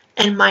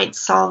 and might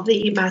solve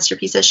the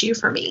Masterpiece issue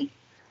for me.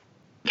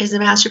 Because the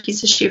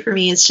Masterpiece issue for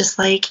me is just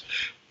like,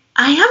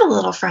 I am a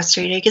little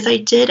frustrated because I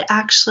did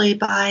actually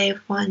buy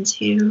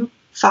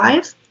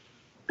 5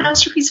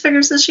 Masterpiece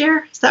figures this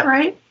year. Is that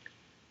right?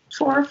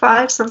 4 or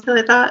 5, something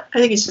like that. I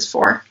think it's just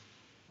 4.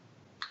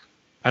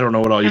 I don't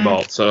know what all you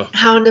bought, so.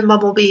 Hound and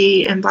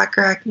Bumblebee and Black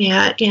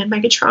Arachnia and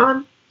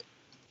Megatron.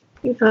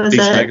 That was it.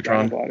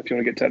 Megatron, if you want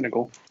to get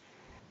technical.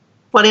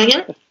 What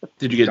again?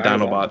 Did you get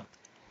Dinobot?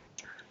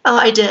 Oh,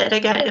 I did. I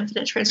got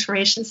Infinite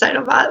Transformations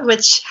Dinobot,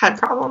 which had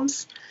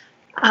problems.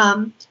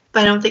 But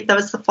I don't think that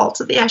was the fault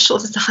of the actual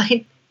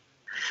design.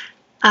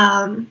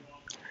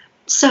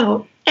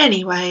 So,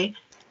 anyway,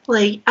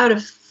 like, out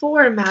of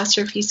 4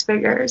 Masterpiece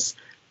figures,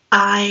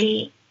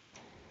 I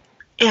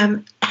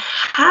am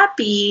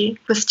happy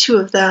with 2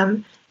 of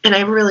them, and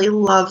I really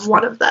love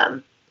one of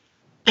them.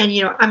 And,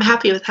 I'm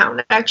happy with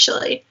Hound,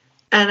 actually.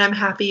 And I'm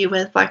happy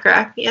with Black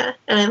Arachnia,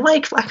 and I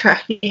like Black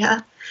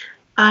Arachnia.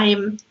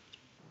 I'm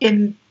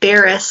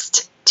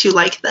embarrassed to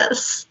like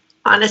this,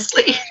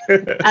 honestly.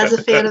 As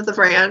a fan of the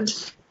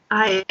brand,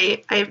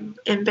 I'm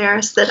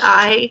embarrassed that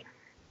I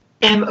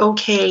am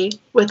okay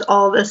with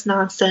all this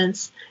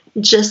nonsense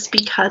just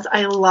because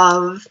I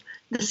love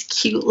this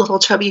cute little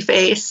chubby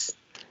face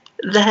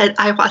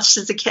that I watched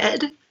as a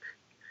kid.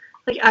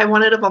 Like, I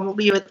wanted a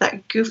Bumblebee with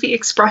that goofy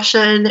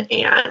expression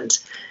and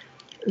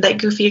that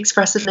goofy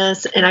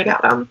expressiveness, and I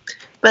got him.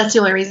 But that's the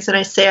only reason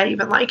I say I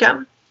even like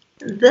him.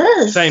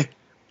 This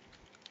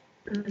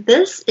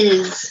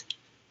is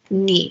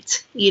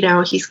neat.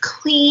 He's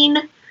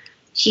clean.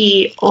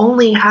 He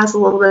only has a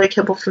little bit of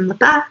kibble from the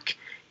back.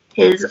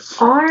 His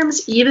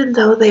arms, even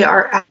though they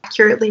are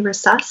accurately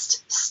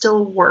recessed,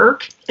 still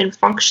work and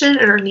function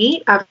and are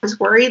neat. I was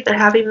worried that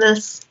having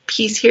this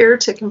piece here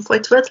to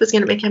conflict with was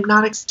going to make him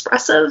not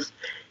expressive,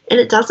 and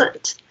it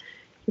doesn't.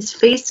 His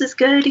face is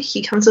good.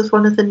 He comes with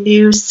one of the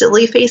new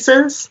silly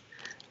faces.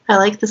 I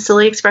like the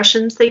silly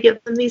expressions they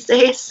give them these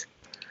days.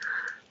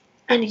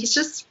 and he's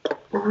just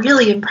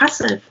really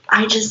impressive.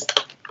 I actually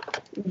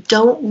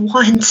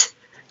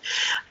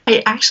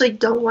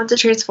don't want to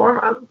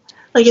transform him.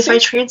 Like, if I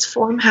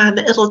transform him,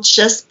 it'll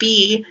just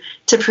be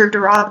to prove to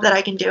Rob that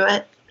I can do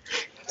it.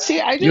 See,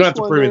 I just you don't have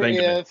to prove wonder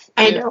anything if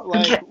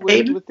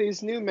like, with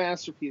these new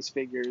Masterpiece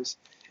figures,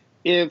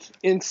 if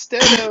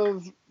instead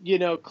of,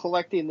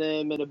 collecting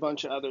them and a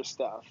bunch of other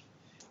stuff,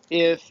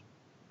 if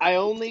I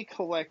only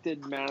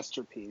collected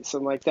Masterpiece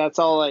and, like, that's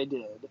all I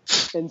did.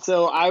 And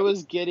so I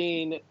was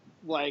getting,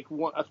 like,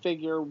 a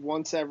figure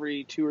once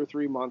every 2 or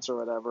 3 months or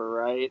whatever,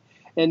 right?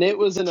 And it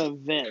was an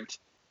event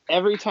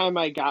every time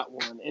I got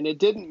one. And it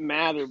didn't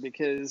matter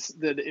because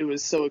that it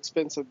was so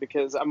expensive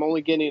because I'm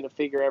only getting a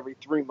figure every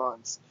 3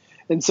 months.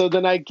 And so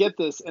then I get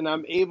this and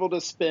I'm able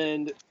to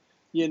spend,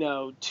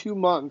 2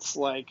 months,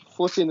 like,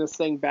 flipping this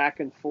thing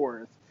back and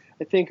forth.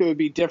 I think it would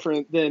be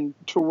different than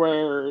to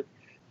where,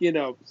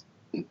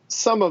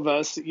 some of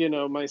us,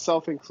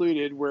 myself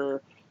included,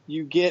 where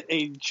you get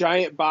a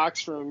giant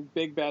box from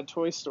Big Bad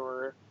Toy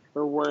Store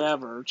or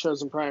wherever,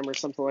 Chosen Prime or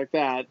something like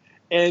that,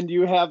 and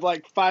you have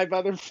like 5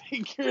 other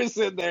figures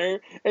in there,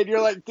 and you're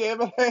like,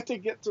 damn it, I have to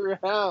get through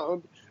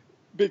Hound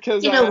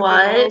because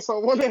I also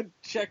want to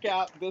check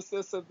out this,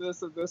 and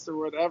this, and this, or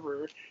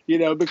whatever,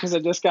 because I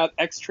just got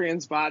X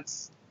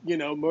Transbots,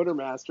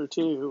 Motormaster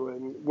too,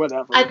 and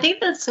whatever. I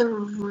think that's a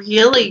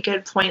really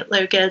good point,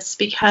 Lucas,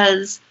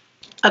 because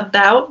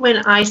about when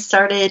I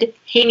started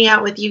hanging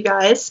out with you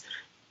guys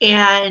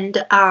and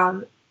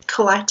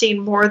collecting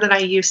more than I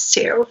used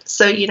to.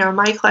 So,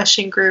 my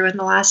collection grew in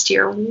the last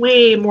year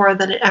way more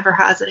than it ever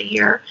has in a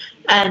year.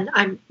 And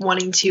I'm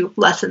wanting to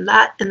lessen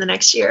that in the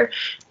next year.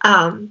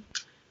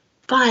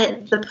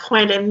 But the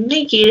point I'm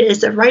making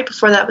is that right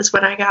before that was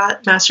when I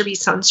got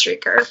Masterpiece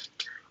Sunstreaker.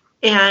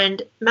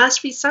 And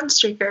Masterpiece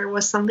Sunstreaker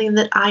was something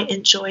that I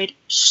enjoyed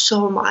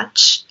so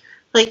much.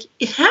 Like,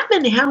 it had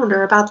been Hound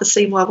are about the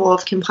same level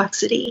of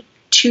complexity,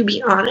 to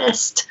be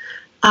honest.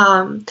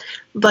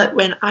 But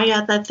when I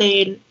got that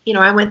thing,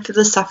 I went through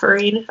the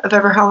suffering of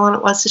ever how long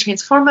it was to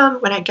transform him.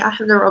 When I got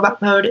him to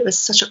robot mode, it was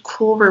such a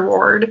cool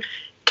reward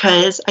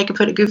because I could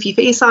put a goofy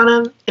face on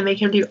him and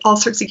make him do all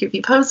sorts of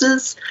goofy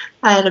poses.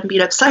 I had him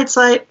beat up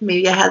Sideswipe.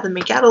 Maybe I had them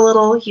make out a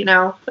little,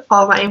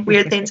 all my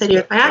weird things I do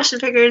with my action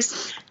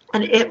figures.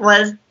 And it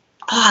was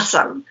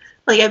awesome.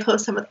 Like, I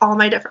posted them with all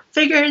my different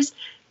figures.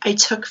 I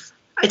took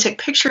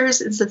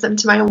pictures and sent them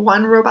to my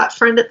one robot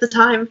friend at the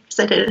time because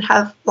I didn't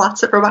have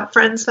lots of robot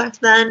friends back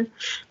then,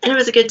 and it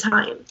was a good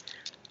time.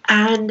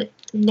 And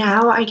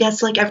now I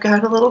guess, like, I've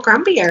got a little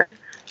grumpier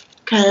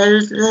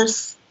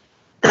because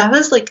that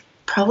was, like,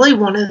 probably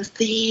one of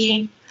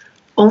the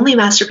only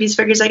Masterpiece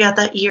figures I got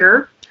that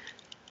year,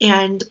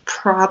 and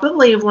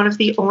probably one of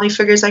the only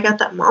figures I got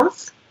that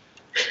month.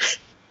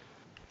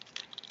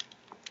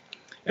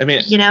 I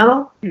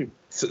mean,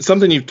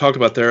 something you've talked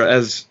about there,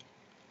 as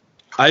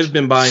I've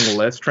been buying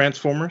less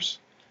Transformers,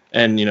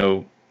 and,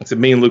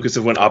 me and Lucas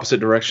have went opposite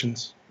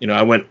directions.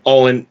 I went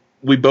all in.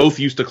 We both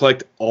used to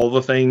collect all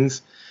the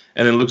things,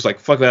 and then Luke's like,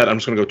 fuck that, I'm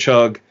just going to go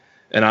Chug.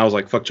 And I was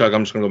like, fuck Chug,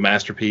 I'm just going to go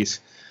Masterpiece.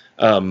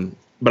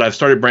 But I've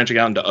started branching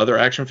out into other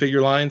action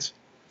figure lines,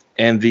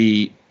 and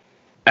the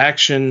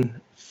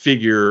action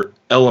figure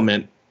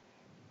element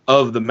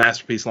of the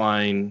Masterpiece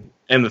line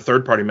and the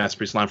third-party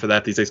Masterpiece line for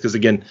that these days, because,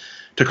 again,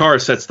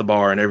 Takara sets the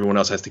bar, and everyone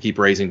else has to keep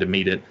raising to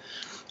meet it.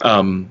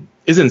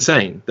 Is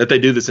insane that they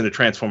do this in a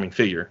transforming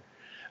figure.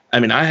 I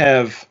mean, I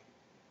have,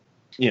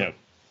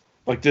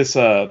 like this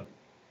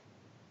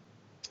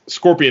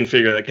Scorpion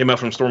figure that came out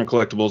from Storm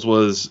Collectibles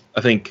was, I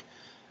think,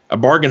 I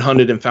bargain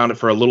hunted and found it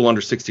for a little under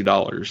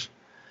 $60.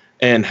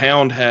 And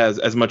Hound has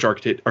as much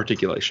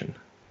articulation.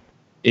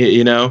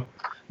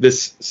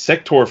 This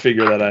Sector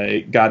figure that I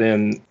got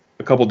in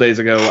a couple days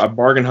ago, I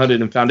bargain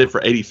hunted and found it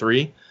for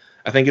 $83.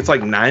 I think it's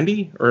like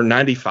 $90 or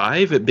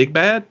 $95 at Big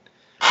Bad,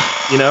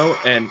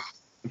 and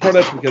part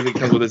of that's because it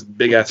comes with this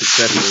big ass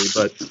accessory,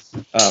 but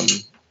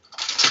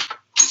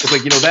it's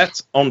like,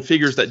 that's on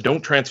figures that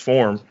don't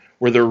transform,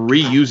 where they're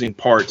reusing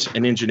parts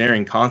and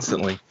engineering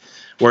constantly,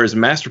 whereas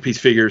Masterpiece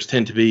figures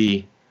tend to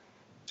be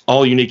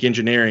all unique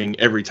engineering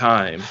every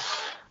time,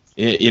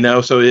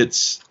 so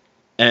it's,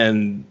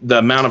 and the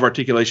amount of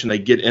articulation they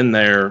get in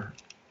there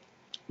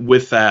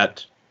with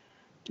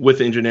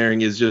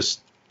engineering is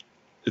just,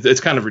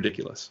 it's kind of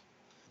ridiculous.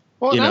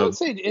 Well, and I would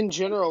say in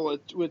general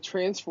with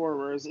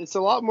Transformers, it's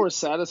a lot more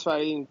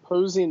satisfying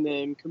posing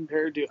them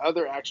compared to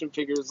other action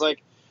figures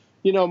like,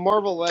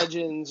 Marvel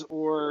Legends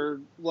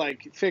or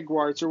like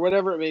Figuarts or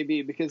whatever it may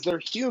be, because they're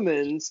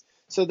humans,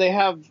 so they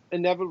have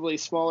inevitably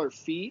smaller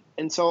feet,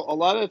 and so a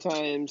lot of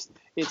times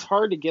it's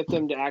hard to get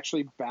them to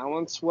actually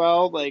balance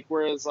well. Like,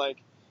 whereas like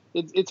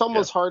it's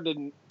almost hard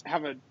to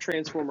have a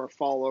Transformer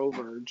fall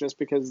over just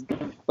because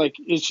like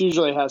it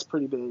usually has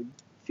pretty big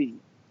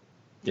feet.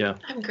 Yeah.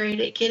 I'm great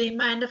at getting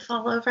mine to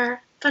fall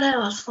over, but I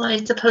also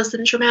like to pose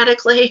them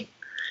dramatically.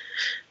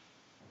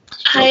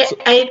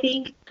 I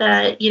think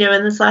that,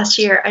 in this last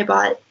year, I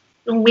bought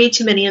way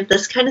too many of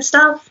this kind of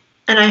stuff.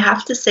 And I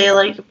have to say,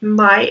 like,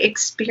 my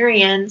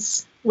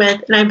experience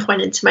with, and I'm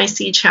pointing to my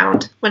Siege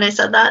Hound when I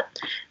said that,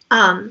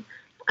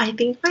 I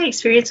think my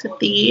experience with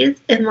these,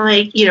 and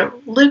like,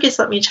 Lucas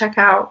let me check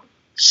out.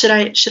 Should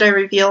I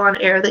reveal on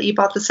air that you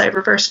bought the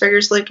Cyberverse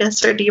figures,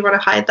 Lucas, or do you want to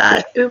hide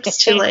that? Oops,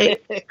 too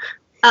late.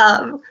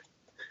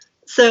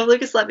 So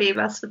Lucas let me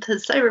mess with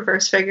his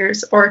Cyberverse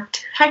figures, or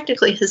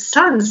technically his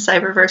son's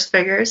Cyberverse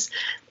figures,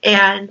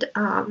 and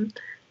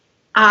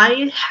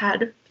I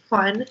had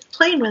fun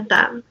playing with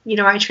them.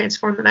 I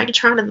transformed the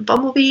Megatron and the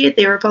Bumblebee.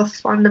 They were both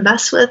fun to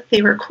mess with.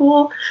 They were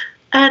cool,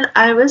 and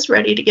I was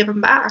ready to give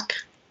them back.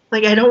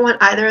 Like, I don't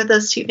want either of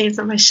those two things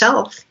on my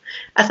shelf.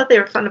 I thought they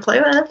were fun to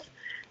play with,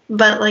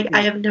 but, like,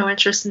 I have no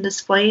interest in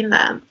displaying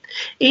them.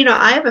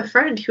 I have a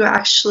friend who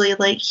actually,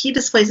 like, he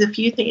displays a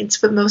few things,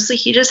 but mostly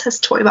he just has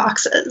toy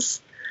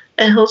boxes.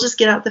 And he'll just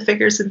get out the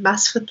figures and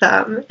mess with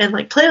them and,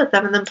 like, play with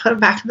them and then put them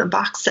back in the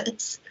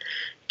boxes.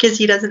 Because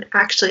he doesn't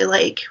actually,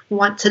 like,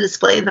 want to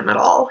display them at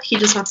all. He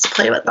just wants to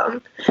play with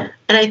them.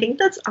 And I think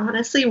that's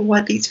honestly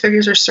what these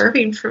figures are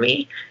serving for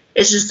me.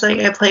 It's just, like,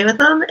 I play with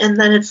them, and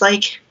then it's,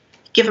 like,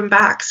 give them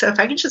back. So if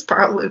I can just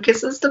borrow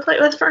Lucas's to play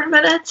with for a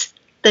minute,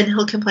 then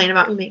he'll complain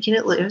about me making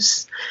it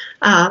loose.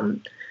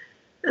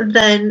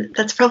 Then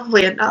that's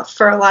probably enough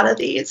for a lot of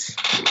these.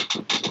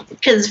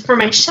 Because for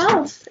my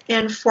shelf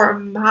and for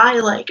my,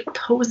 like,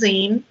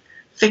 posing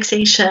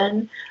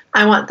fixation,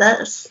 I want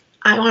this.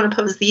 I want to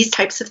pose these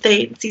types of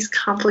things, these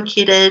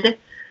complicated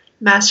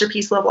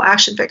masterpiece level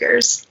action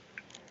figures.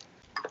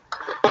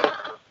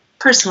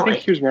 Personally. I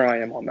think here's where I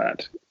am on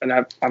that. And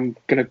I'm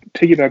going to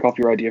piggyback off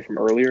your idea from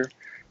earlier.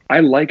 I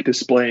like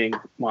displaying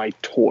my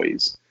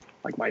toys.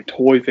 Like my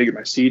toy figure,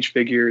 my Siege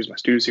figures, my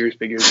Studio Series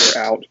figures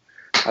are out.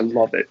 I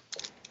love it.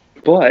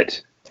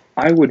 But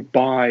I would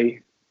buy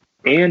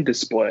and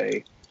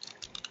display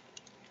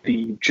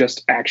the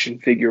just action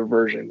figure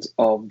versions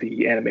of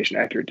the animation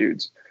accurate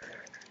dudes.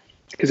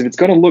 Because if it's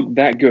going to look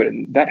that good,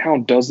 and that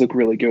Hound does look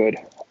really good,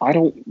 I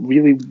don't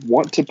really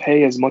want to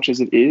pay as much as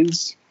it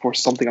is for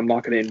something I'm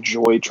not going to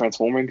enjoy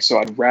transforming. So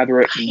I'd rather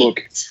it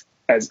look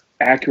as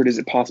accurate as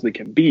it possibly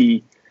can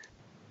be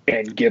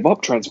and give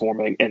up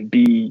transforming and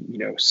be,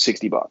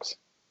 $60.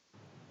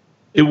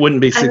 It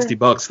wouldn't be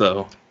 $60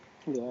 though.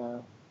 Yeah.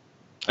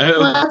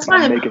 Well, that's why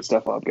I'm making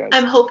stuff up, guys.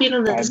 I'm hoping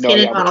on the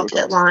disputed model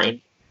kit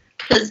line.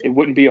 It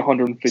wouldn't be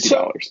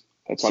 $150.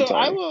 That's what I'm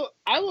telling you.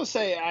 I will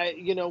say,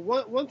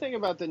 one thing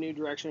about the new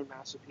direction of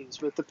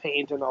Masterpiece with the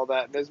paint and all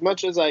that, and as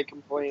much as I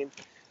complain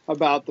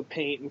about the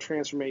paint and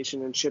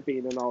transformation and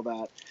shipping and all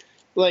that,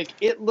 like,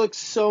 it looks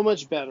so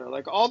much better.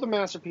 Like, all the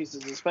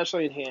Masterpieces,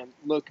 especially in hand,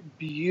 look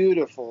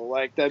beautiful.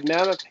 Like, the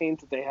amount of paint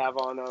that they have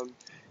on them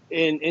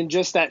and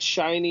just that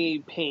shiny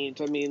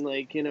paint. I mean,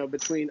 like,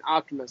 between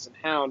Optimus and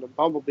Hound and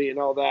Bumblebee and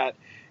all that.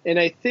 And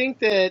I think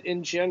that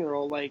in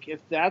general, like, if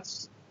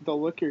that's the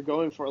look you're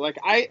going for, like,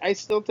 I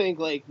still think,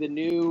 like, the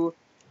new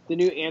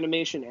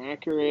animation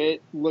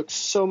accurate looks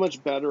so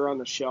much better on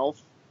the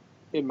shelf,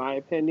 in my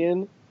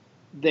opinion.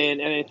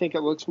 And I think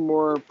it looks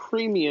more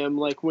premium,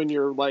 like when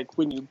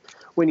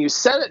you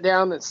set it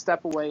down and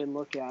step away and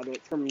look at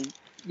it from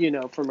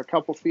a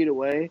couple feet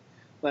away,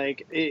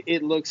 like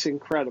it looks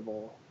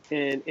incredible.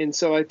 And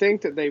so I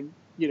think that they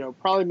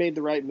probably made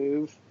the right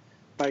move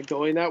by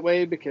going that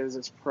way, because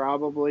it's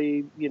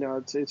probably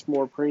it's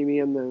more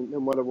premium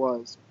than what it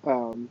was.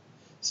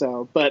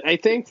 But I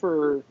think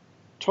for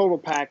total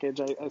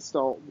package, I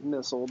still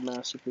miss old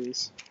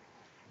Masterpiece.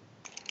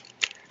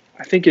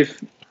 I think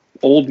if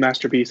old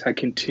Masterpiece had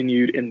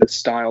continued in the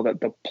style that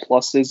the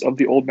pluses of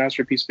the old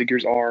Masterpiece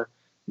figures are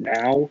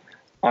now,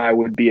 I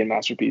would be in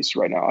Masterpiece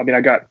right now. I mean,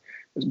 I got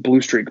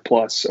Blue Streak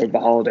Plus over the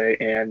holiday,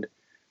 and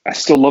I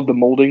still love the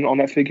molding on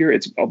that figure.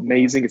 It's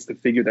amazing. It's the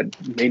figure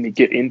that made me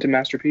get into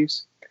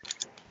Masterpiece.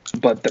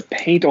 But the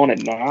paint on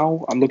it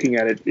now, I'm looking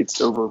at it,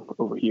 it's over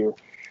here.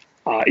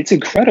 It's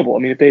incredible. I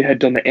mean, if they had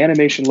done the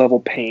animation level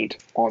paint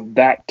on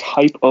that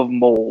type of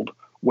mold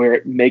where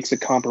it makes a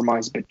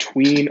compromise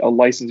between a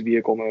licensed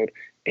vehicle mode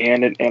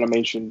and an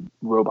animation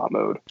robot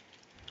mode,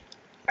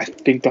 I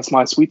think that's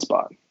my sweet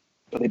spot.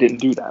 But they didn't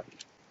do that.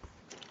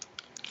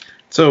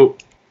 So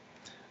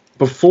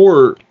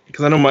before,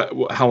 because I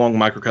know how long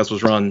Microcast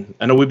was run,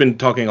 I know we've been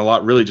talking a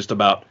lot really just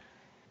about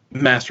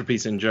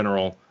Masterpiece in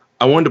general.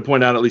 I wanted to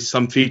point out at least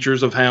some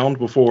features of Hound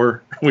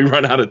before we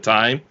run out of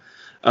time,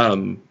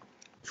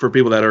 for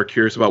people that are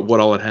curious about what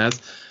all it has.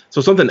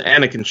 So something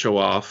Anna can show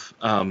off.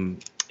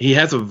 He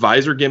has a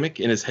visor gimmick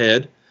in his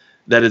head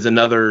that is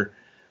another,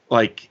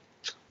 like,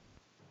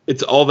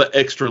 it's all the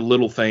extra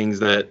little things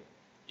that,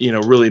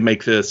 really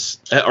make this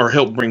or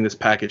help bring this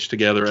package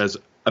together as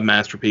a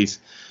masterpiece.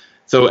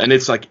 So, and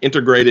it's like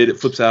integrated, it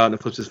flips out and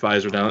it flips his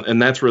visor down,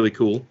 and that's really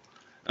cool.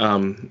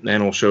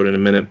 Anna will show it in a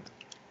minute.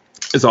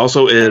 It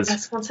also is. I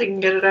guess once I can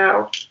get it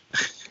out.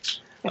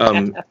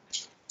 I've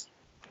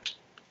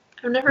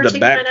never the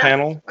back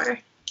panel.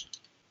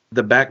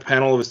 The back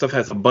panel of his stuff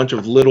has a bunch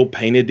of little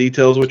painted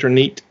details, which are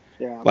neat.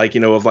 Yeah. Like,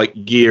 of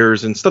like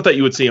gears and stuff that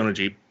you would see on a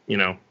Jeep.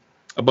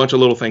 A bunch of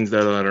little things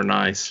that are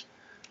nice.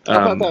 I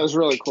thought that was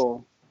really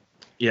cool.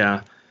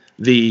 Yeah.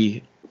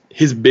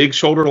 His big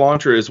shoulder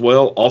launcher as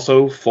well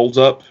also folds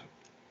up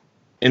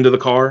into the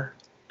car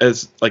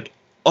as like,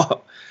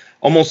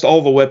 almost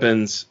all the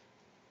weapons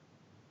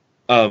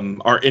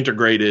are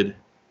integrated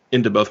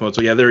into both modes.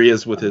 So yeah, there he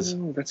is with his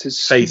that's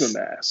his face. scuba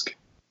mask.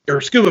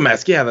 Or scuba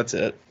mask, yeah, that's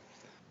it.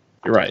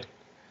 You're right.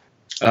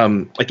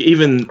 Like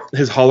even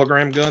his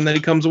hologram gun that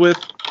he comes with,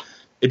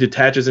 it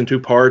detaches in 2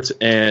 parts,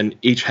 and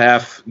each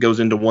half goes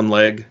into one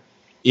leg.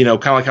 You know,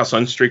 kind of like how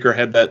Sunstreaker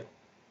had that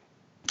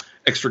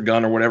extra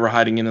gun or whatever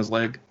hiding in his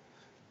leg.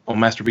 Oh,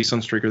 Masterpiece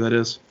Sunstreaker, that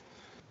is.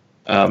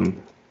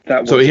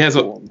 That was so he has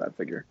cool, that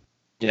figure.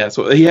 Yeah,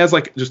 so he has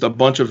like just a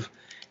bunch of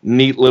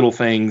neat little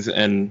things,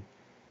 and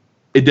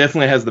it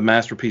definitely has the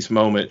Masterpiece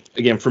moment.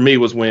 Again, for me,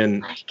 was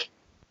when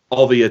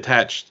all the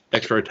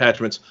extra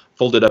attachments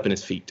folded up in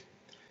his feet.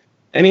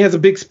 And he has a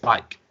big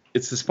spike.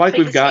 It's the spike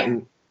we've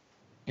gotten.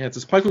 Yeah, it's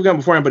a spike we've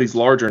gotten before him, but he's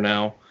larger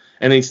now.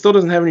 And he still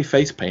doesn't have any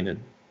face painted.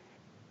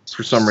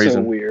 For some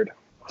reason. So weird.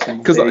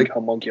 Because like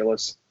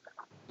homunculus.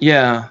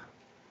 Yeah.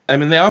 I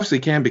mean, they obviously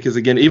can because,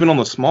 again, even on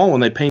the small one,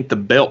 they paint the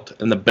belt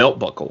and the belt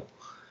buckle.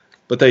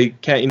 But they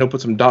can't,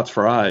 put some dots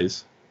for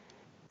eyes.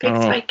 Big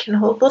Spike can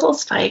hold Little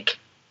Spike.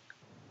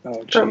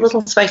 Oh, but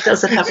Little Spike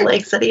doesn't have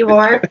legs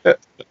anymore.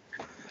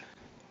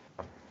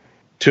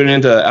 Tune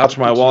into Ouch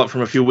My Wallet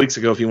from a few weeks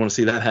ago if you want to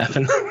see that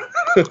happen.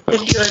 If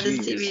you want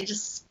to see me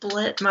just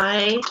split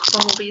my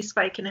Bumblebee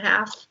Spike in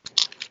half.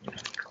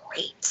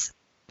 Great.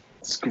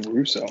 It's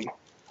gruesome.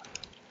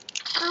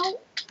 Ow.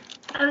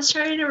 I was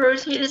trying to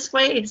rotate his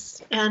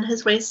waist, and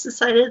his waist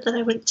decided that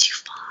I went too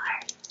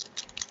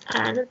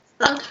far. And it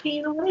stopped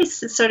being a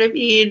waist. It started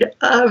being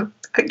a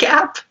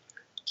gap.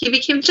 He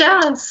became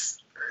Jazz.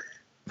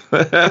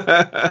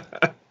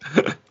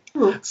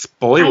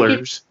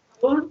 Spoilers.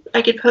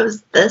 I could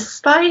pose this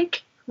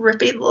Spike,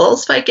 ripping Little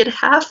Spike in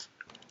half,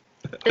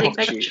 getting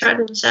back to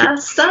trying to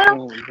Jazz stuff.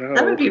 Oh, no.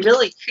 That would be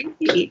really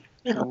creepy.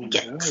 No,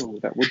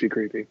 that would be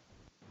creepy.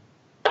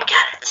 I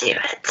gotta do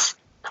it.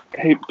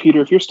 Hey,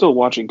 Peter, if you're still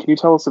watching, can you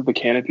tell us if the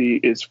canopy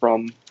is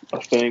from a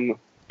thing?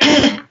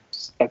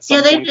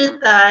 Yeah, they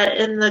did that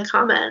in the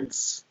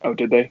comments. Oh,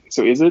 did they?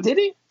 So is it? Did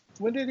he?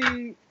 When did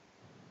he?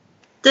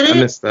 I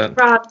missed that.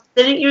 Rob,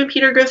 didn't you and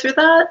Peter go through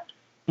that?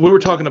 We were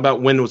talking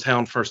about when was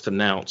Hound first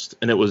announced,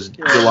 and it was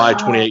July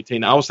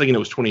 2018. I was thinking it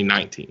was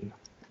 2019.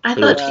 I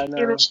thought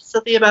Peter mentioned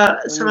something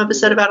about some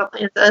episode about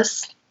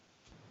Atlantis.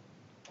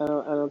 I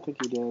don't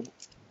think he did.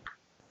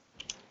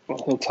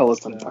 Well, he'll tell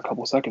us in a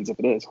couple seconds if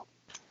it is.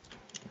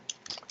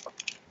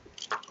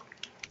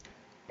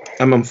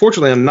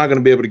 Unfortunately, I'm not going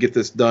to be able to get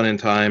this done in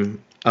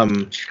time. I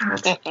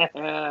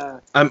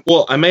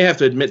may have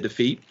to admit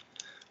defeat.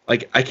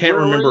 Like I can't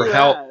remember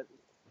how.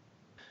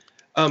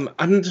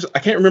 I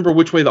can't remember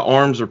which way the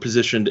arms are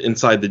positioned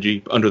inside the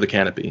Jeep under the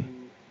canopy.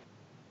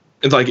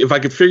 It's like if I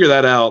could figure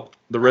that out,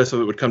 the rest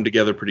of it would come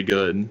together pretty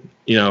good,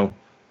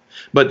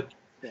 But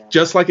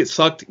just like it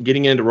sucked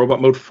getting into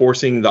robot mode,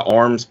 forcing the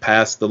arms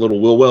past the little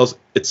wheel wells,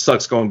 it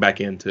sucks going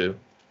back in too.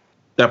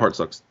 That part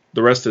sucks.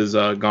 The rest has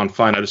gone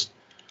fine. I just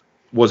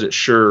wasn't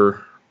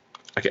sure.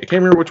 I can't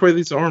remember which way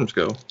these arms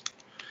go.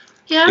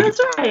 Yeah,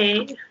 that's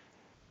right.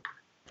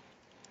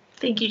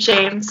 Thank you,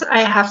 James. I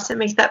have to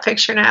make that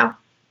picture now.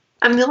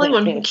 I'm the only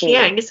one who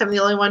can, because I'm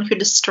the only one who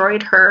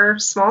destroyed her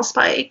small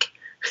Spike.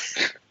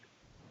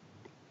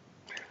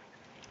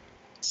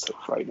 So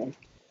frightening.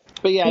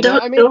 But yeah,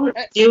 don't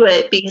do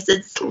it because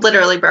it's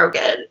literally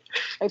broken.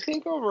 I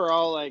think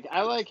overall,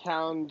 I like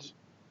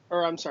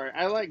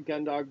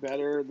Gundog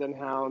better than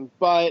Hound,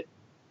 but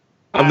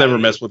I've never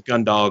messed with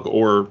Gundog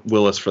or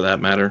Willis for that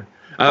matter.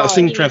 I've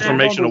seen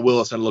transformation of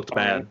Willis and it looked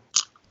bad.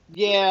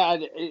 Yeah,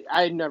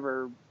 I'm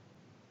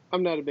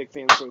not a big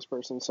fan of this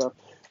person, so.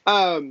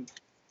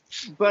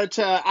 But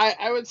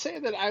I would say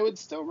that I would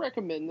still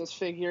recommend this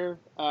figure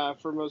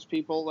for most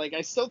people.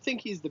 I still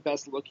think he's the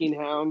best looking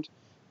Hound,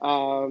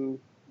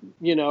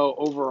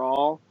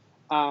 overall.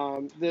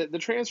 The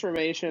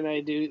transformation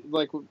I do,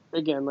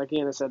 again, like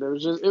Anna said,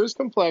 it was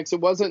complex. It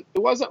wasn't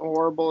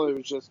horrible.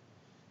 It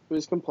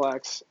was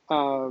complex.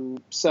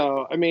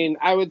 So I mean,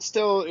 it would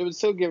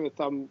still give a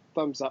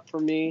thumbs up for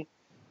me.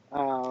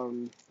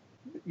 I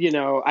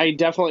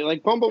definitely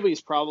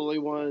Bumblebee's probably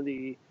one of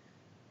the.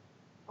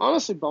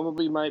 Honestly,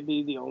 Bumblebee might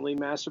be the only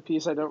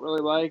masterpiece I don't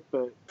really like,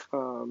 but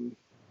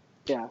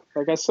yeah,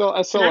 I still I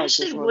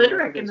actually would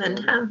recommend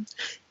him.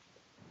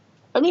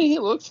 I mean, he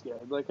looks good.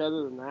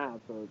 Other than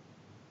that, but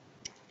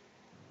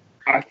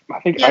I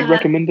think I'd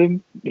recommend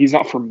him. He's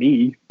not for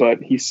me,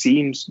 but he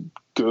seems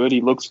good.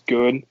 He looks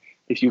good.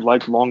 If you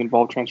like long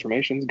involved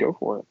transformations, go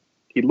for it.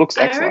 He looks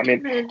excellent. I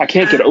mean, I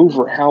can't get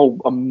over how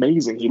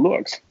amazing he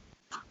looks.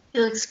 He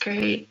looks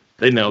great.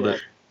 They nailed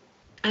it.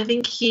 I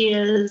think he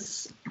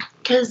is,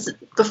 because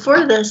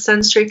before this,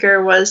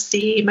 Sunstreaker was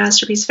the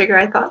masterpiece figure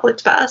I thought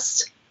looked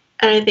best.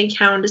 And I think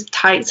Hound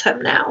ties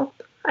him now.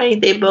 I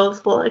think they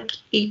both look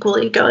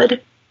equally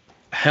good.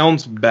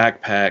 Hound's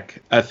backpack,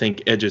 I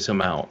think, edges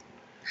him out.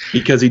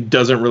 Because he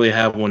doesn't really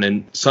have one.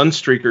 And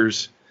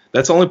Sunstreaker's,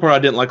 that's the only part I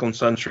didn't like on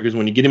Sunstreaker's.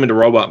 When you get him into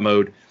robot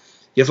mode,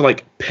 you have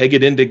to peg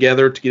it in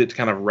together to get it to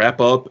kind of wrap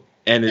up.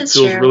 And it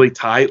feels really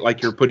tight,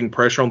 like you're putting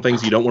pressure on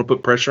things you don't want to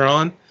put pressure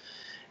on.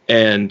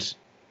 And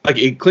like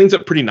it cleans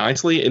up pretty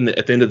nicely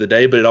at the end of the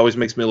day, but it always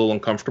makes me a little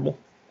uncomfortable.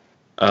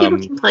 People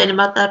complain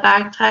about that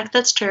backpack.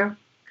 That's true.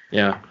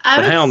 Yeah,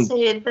 I would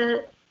say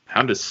that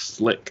Hound is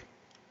slick,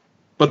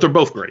 but they're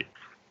both great.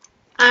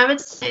 I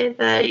would say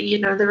that,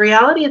 the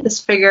reality of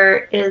this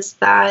figure is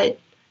that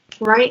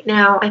right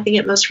now, I think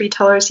at most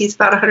retailers, he's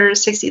about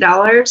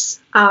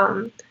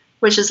 $160,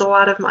 which is a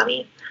lot of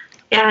money.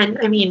 And,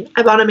 I mean,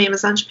 I bought him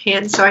Amazon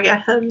Japan, so I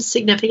got him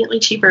significantly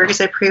cheaper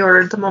because I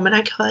pre-ordered the moment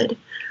I could.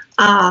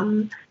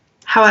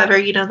 However,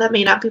 that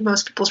may not be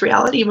most people's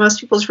reality.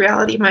 Most people's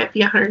reality might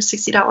be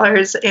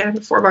 $160 and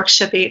 $4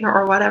 shipping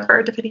or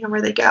whatever, depending on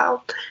where they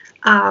go.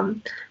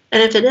 And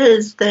if it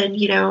is, then,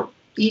 you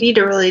need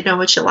to really know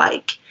what you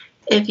like.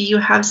 If you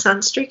have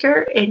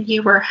Sunstreaker and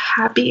you were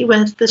happy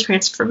with the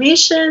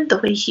transformation, the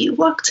way he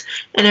looked,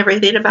 and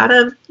everything about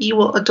him, you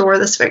will adore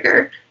this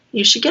figure.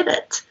 You should get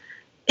it.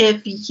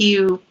 If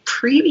you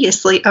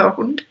previously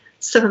owned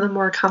some of the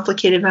more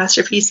complicated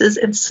masterpieces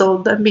and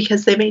sold them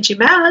because they made you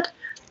mad,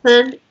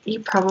 then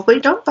you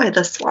probably don't buy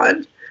this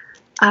one.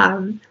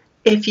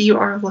 If you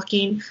are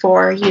looking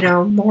for,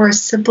 more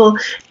simple,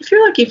 if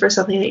you're looking for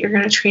something that you're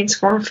going to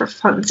transform for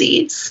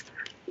funsies,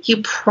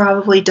 you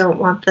probably don't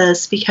want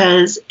this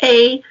because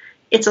A,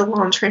 it's a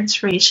long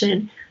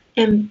transformation,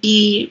 and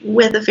B,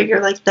 with a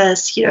figure like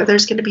this,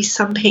 there's going to be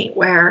some paint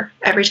wear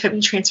every time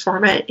you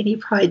transform it, and you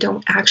probably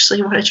don't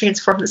actually want to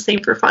transform the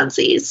same for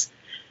funsies.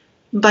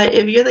 But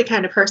if you're the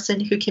kind of person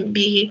who can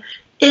be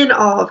in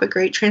awe of a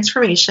great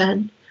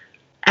transformation,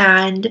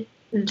 and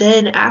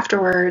then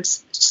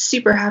afterwards,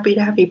 super happy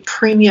to have a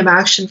premium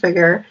action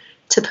figure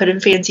to put in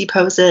fancy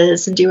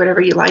poses and do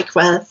whatever you like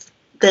with,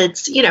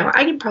 that's,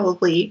 I can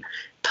probably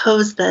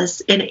pose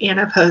this in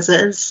Anna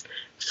poses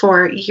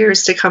for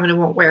years to come and it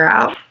won't wear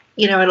out.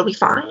 It'll be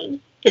fine.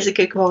 It's a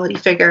good quality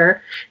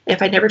figure.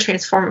 If I never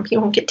transform him, he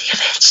won't get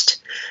damaged.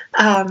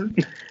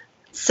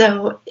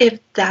 So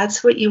if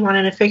that's what you want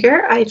in a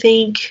figure, I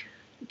think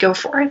go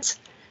for it.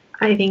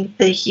 I think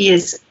that he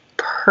is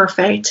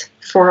perfect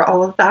for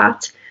all of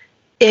that.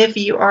 If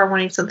you are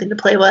wanting something to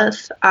play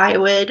with, I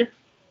would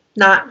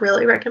not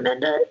really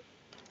recommend it.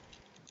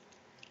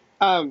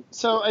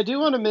 So I do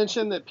want to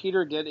mention that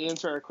Peter did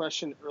answer our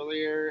question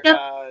earlier. Yep.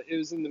 It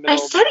was in the middle. I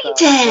said he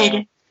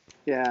did.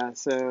 Yeah,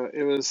 so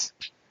it was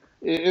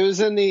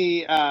in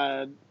the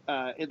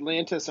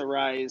Atlantis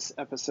Arise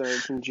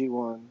episode from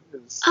G1.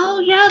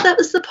 Yeah, that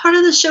was the part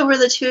of the show where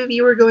the two of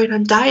you were going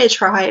on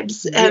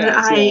diatribes, and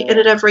I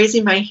ended up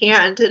raising my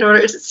hand in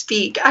order to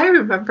speak. I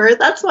remember.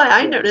 That's why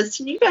I noticed,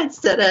 and you guys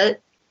did it.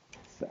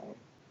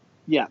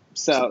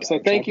 So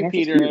thank you,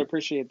 Peter. I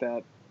appreciate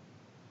that.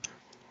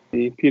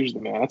 Peter's the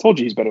man. I told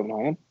you he's better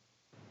than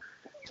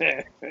I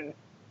am.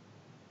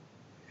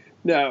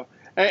 No,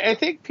 I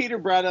think Peter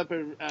brought up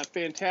a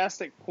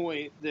fantastic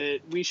point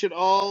that we should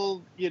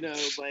all,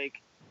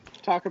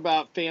 talk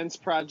about Fans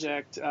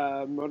Project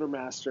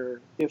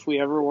Motormaster if we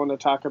ever want to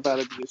talk about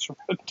abuse from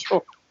a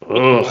toy.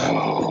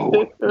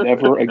 Oh,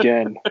 never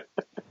again.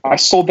 I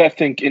sold that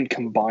thing in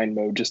combined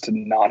mode just to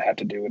not have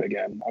to do it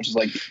again. I was just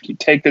like, you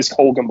take this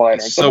whole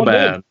combiner. So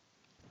bad.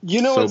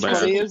 What's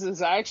funny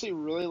is I actually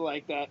really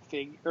like that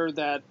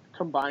that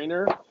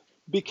combiner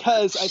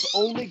because I've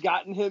only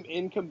gotten him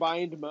in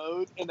combined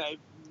mode and I've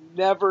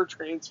never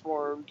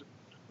transformed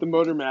the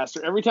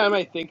Motormaster. Every time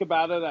I think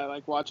about it,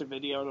 I watch a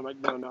video and I'm like,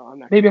 no, I'm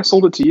not. Maybe I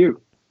sold it to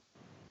you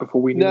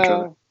before we knew each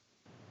other.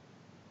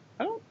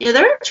 Yeah,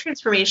 there are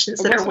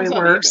transformations that are way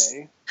worse.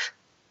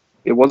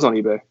 It was on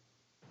eBay.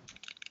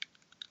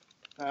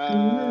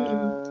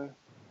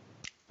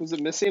 Was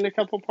it missing a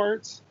couple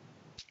parts?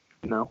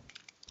 No.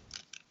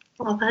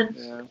 Well then.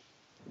 Yeah,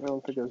 I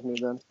don't think it was me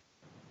then.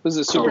 Was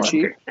it super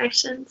cheap?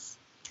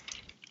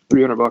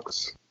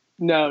 $300.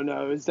 No,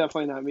 it was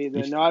definitely not me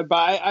then. No, I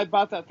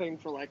bought that thing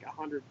for like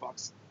 $100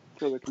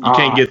 for the. You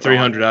can't get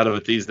 300 out of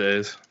it these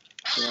days.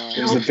 Yeah.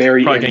 It was the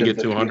very probably can't get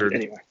 200.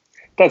 Anyway,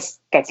 that's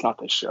not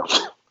this show.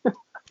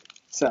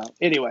 So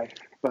anyway,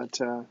 but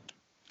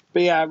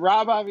yeah,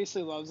 Rob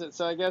obviously loves it,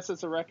 so I guess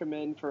it's a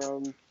recommend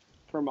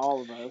from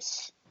all of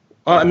us.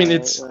 Well, I mean,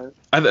 it's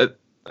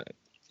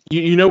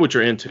you know what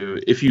you're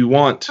into. If you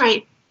want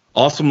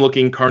awesome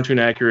looking, cartoon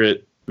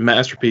accurate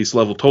masterpiece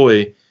level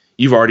toy,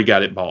 you've already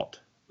got it bought.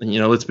 And,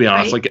 let's be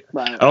honest.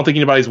 I don't think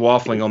anybody's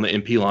waffling on the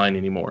MP line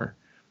anymore.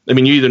 I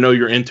mean, you either know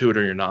you're into it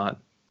or you're not.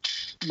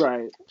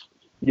 Right.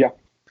 Yeah.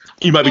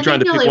 You might be trying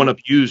to pick one up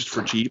used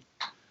for cheap,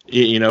 or cheaper.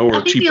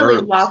 I think the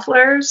only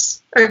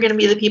wafflers are going to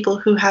be the people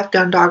who have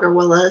Gundog or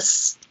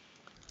Willis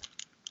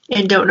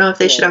and don't know if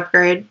they should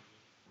upgrade.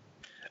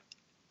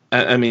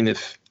 I mean,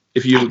 if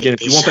you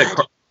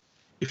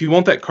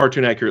want that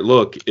cartoon accurate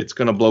look, it's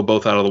going to blow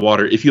both out of the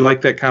water. If you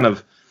like that kind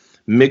of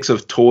mix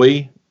of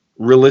toy,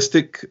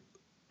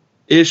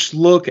 realistic-ish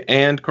look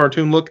and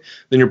cartoon look,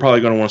 then you're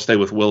probably going to want to stay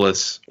with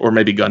Willis or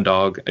maybe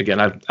Gundog.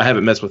 Again, I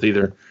haven't messed with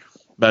either,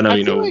 but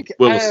I know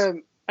Willis.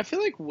 I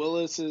feel like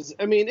Willis is.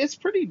 I mean, it's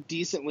pretty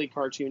decently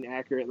cartoon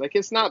accurate.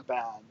 It's not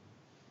bad.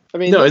 I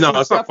mean, no,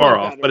 it's not far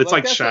off, but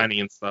it's shiny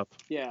and stuff.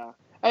 Yeah.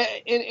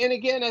 And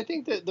again, I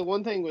think that the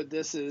one thing with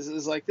this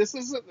is like this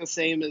isn't the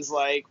same as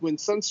like when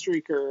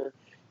Sunstreaker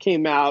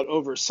came out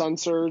over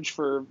Sunsurge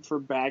for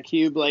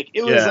Bagcube. Like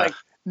it was like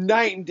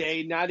night and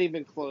day, not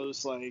even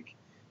close. Like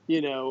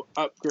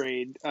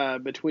upgrade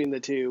between the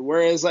two.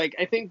 Whereas like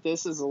I think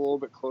this is a little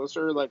bit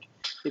closer. Like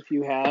if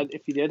you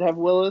did have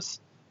Willis,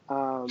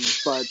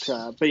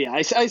 but yeah,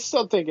 I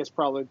still think it's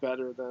probably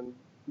better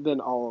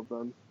than all of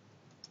them.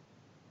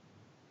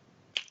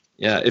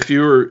 Yeah, if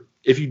you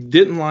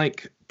didn't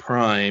like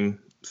Prime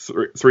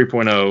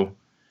 3.0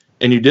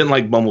 and you didn't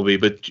like Bumblebee,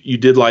 but you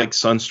did like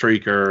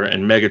Sunstreaker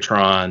and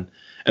Megatron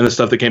and the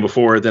stuff that came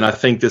before, then I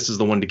think this is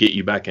the one to get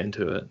you back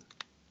into it.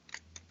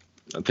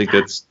 I think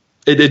it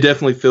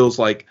definitely feels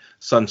like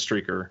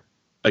Sunstreaker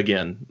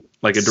again,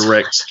 like a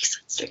direct. So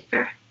much like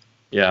Sunstreaker.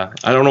 Yeah,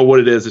 I don't know what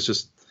it is. It's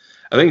just,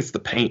 I think it's the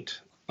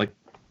paint, like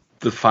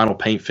the final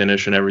paint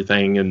finish and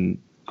everything,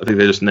 and I think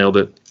they just nailed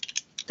it.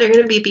 They're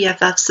going to be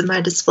BFFs in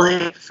my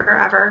display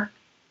forever.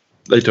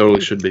 They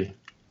totally should be.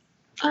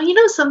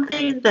 Oh,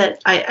 something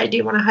that I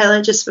do want to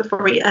highlight just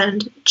before we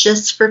end,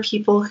 just for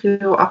people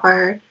who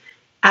are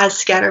as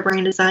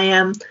scatterbrained as I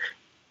am.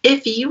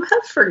 If you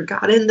have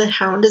forgotten the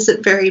Hound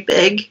isn't very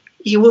big,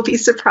 you will be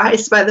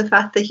surprised by the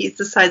fact that he's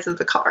the size of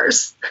the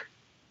cars.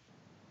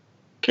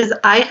 Because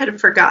I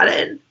had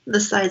forgotten the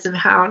size of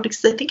Hound,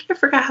 because I think I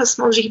forgot how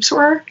small Jeeps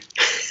were.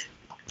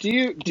 Do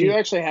you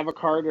actually have a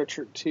car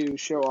to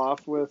show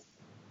off with?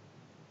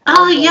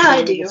 Oh, yeah,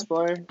 I do.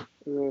 Display?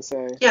 I was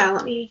gonna say. Yeah,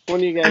 let me. One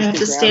of you guys I have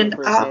to stand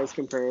for a up. size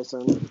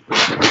comparison.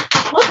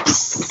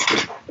 Whoops.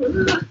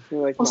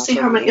 We'll see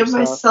how many of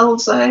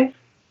myself I.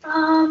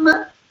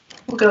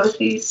 We'll go with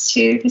these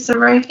two. These are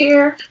right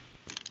here.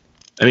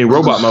 I mean,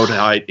 robot mode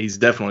height, he's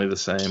definitely the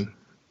same.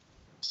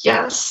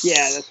 Yes.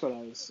 Yeah, that's what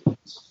I was.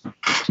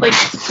 Like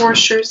 4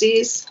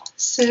 jerseys.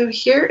 So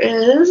here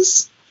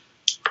is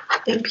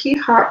MP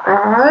Hot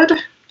Rod.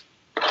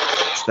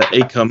 It's the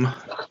Acom.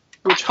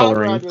 Which Hot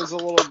coloring. Rod was a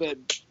little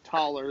bit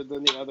taller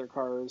than the other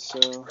cars,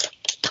 so.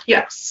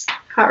 Yes.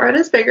 Hot Rod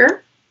is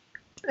bigger.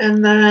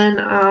 And then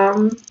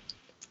I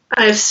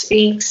have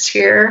Sphinx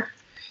here,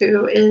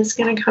 who is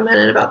going to come in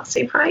at about the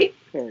same height.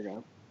 There we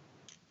go.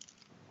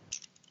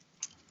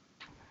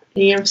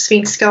 And you have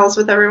Sphinx skulls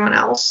with everyone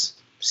else.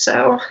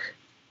 So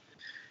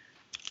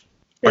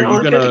they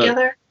all go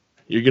together.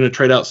 You're gonna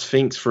trade out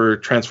Sphinx for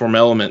Transform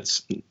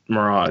Elements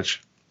Mirage?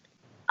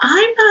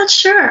 I'm not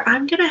sure.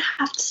 I'm gonna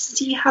have to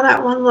see how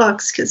that one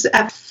looks, because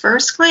at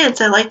first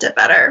glance I liked it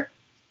better.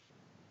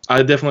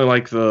 I definitely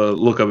like the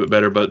look of it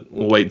better, but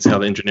we'll wait and see how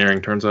the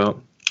engineering turns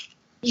out.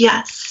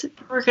 Yes,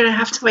 we're gonna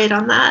have to wait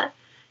on that,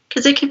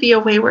 because it could be a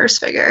way worse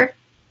figure.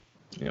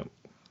 Yep.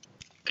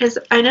 Because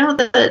I know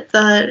that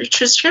the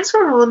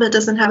Transform Element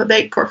doesn't have a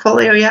big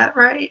portfolio yet,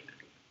 right?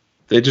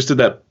 They just did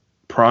that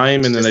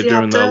Prime, and then they're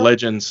doing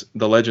Opto?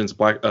 the Legends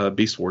Black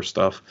Beast Wars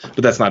stuff,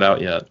 but that's not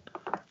out yet.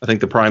 I think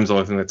the Prime's the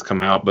only thing that's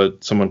come out,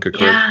 but someone could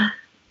correct. Yeah.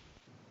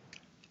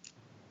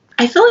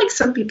 I feel like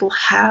some people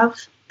have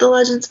the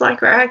Legends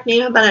Black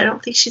Arachnia, but I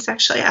don't think she's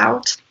actually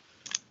out.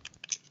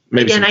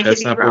 Maybe Again, some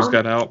test samples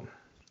got out.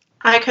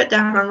 I cut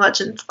down on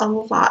Legends a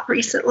lot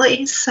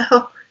recently,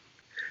 so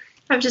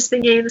I've just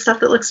been getting the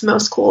stuff that looks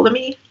most cool to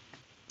me.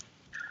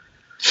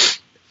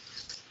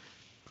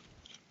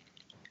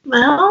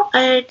 Well,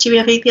 do we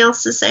have anything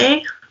else to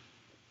say?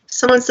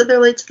 Someone said they're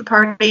late to the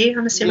party.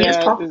 I'm assuming it's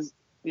Paul. I was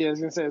going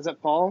to say, is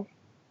that Paul?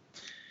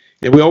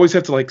 Yeah, we always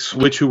have to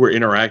witch who we're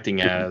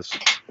interacting as.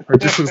 Or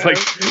just looks like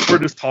we're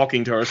just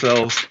talking to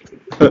ourselves.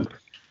 I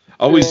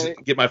always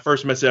get my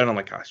first message out and I'm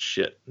like, oh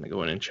shit. And I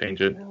go in and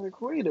change it. I'm like,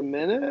 wait a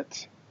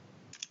minute.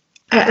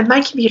 And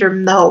my computer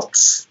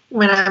melts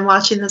when I'm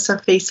watching this on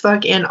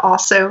Facebook and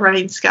also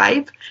running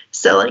Skype.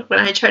 So when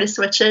I try to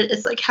switch it,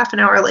 it's half an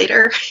hour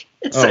later.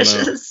 It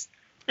switches. No.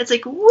 It's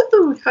like,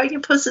 woo, how you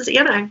can post this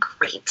Anna?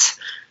 Great.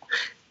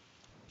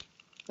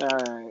 All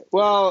right.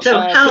 Well, so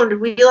Hound,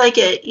 we like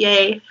it.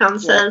 Yay,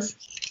 Hound says.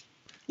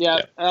 Yeah.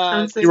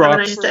 Hound says, what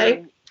did I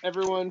say?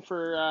 Everyone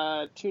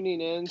for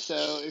tuning in. So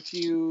if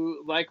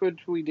you like what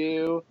we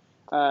do,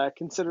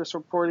 consider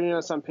supporting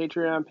us on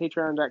Patreon,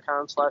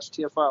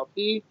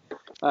 patreon.com/TFYLP.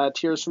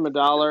 Tiers from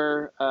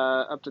 $1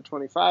 up to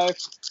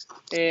 $25.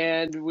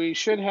 And we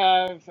should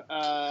have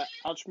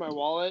Ouch My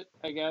Wallet,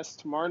 I guess,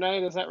 tomorrow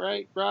night. Is that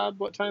right, Rob?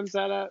 What time is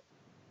that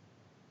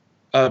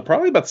at?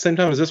 Probably about the same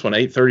time as this one,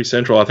 8:30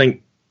 Central. I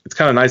think it's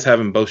kind of nice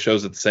having both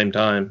shows at the same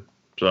time.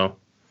 So,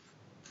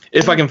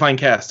 if I can find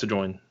Cass to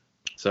join.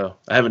 So,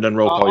 I haven't done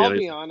roll call yet. I'll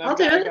be on.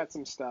 I got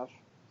some stuff.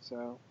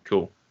 So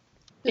cool.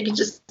 It could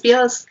just be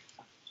us.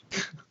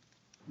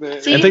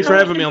 And thanks for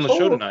having me on the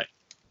show tonight.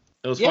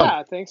 It was fun.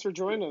 Yeah, thanks for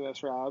joining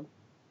us, Rob.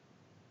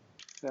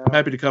 So, I'm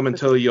happy to come and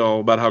tell you all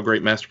about how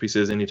great Masterpiece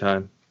is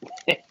anytime.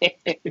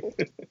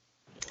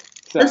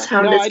 This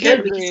Hound is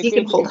good because he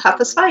can hold half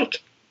a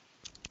spike.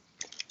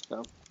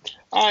 So,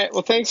 all right.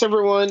 Well, thanks,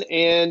 everyone,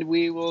 and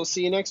we will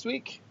see you next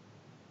week.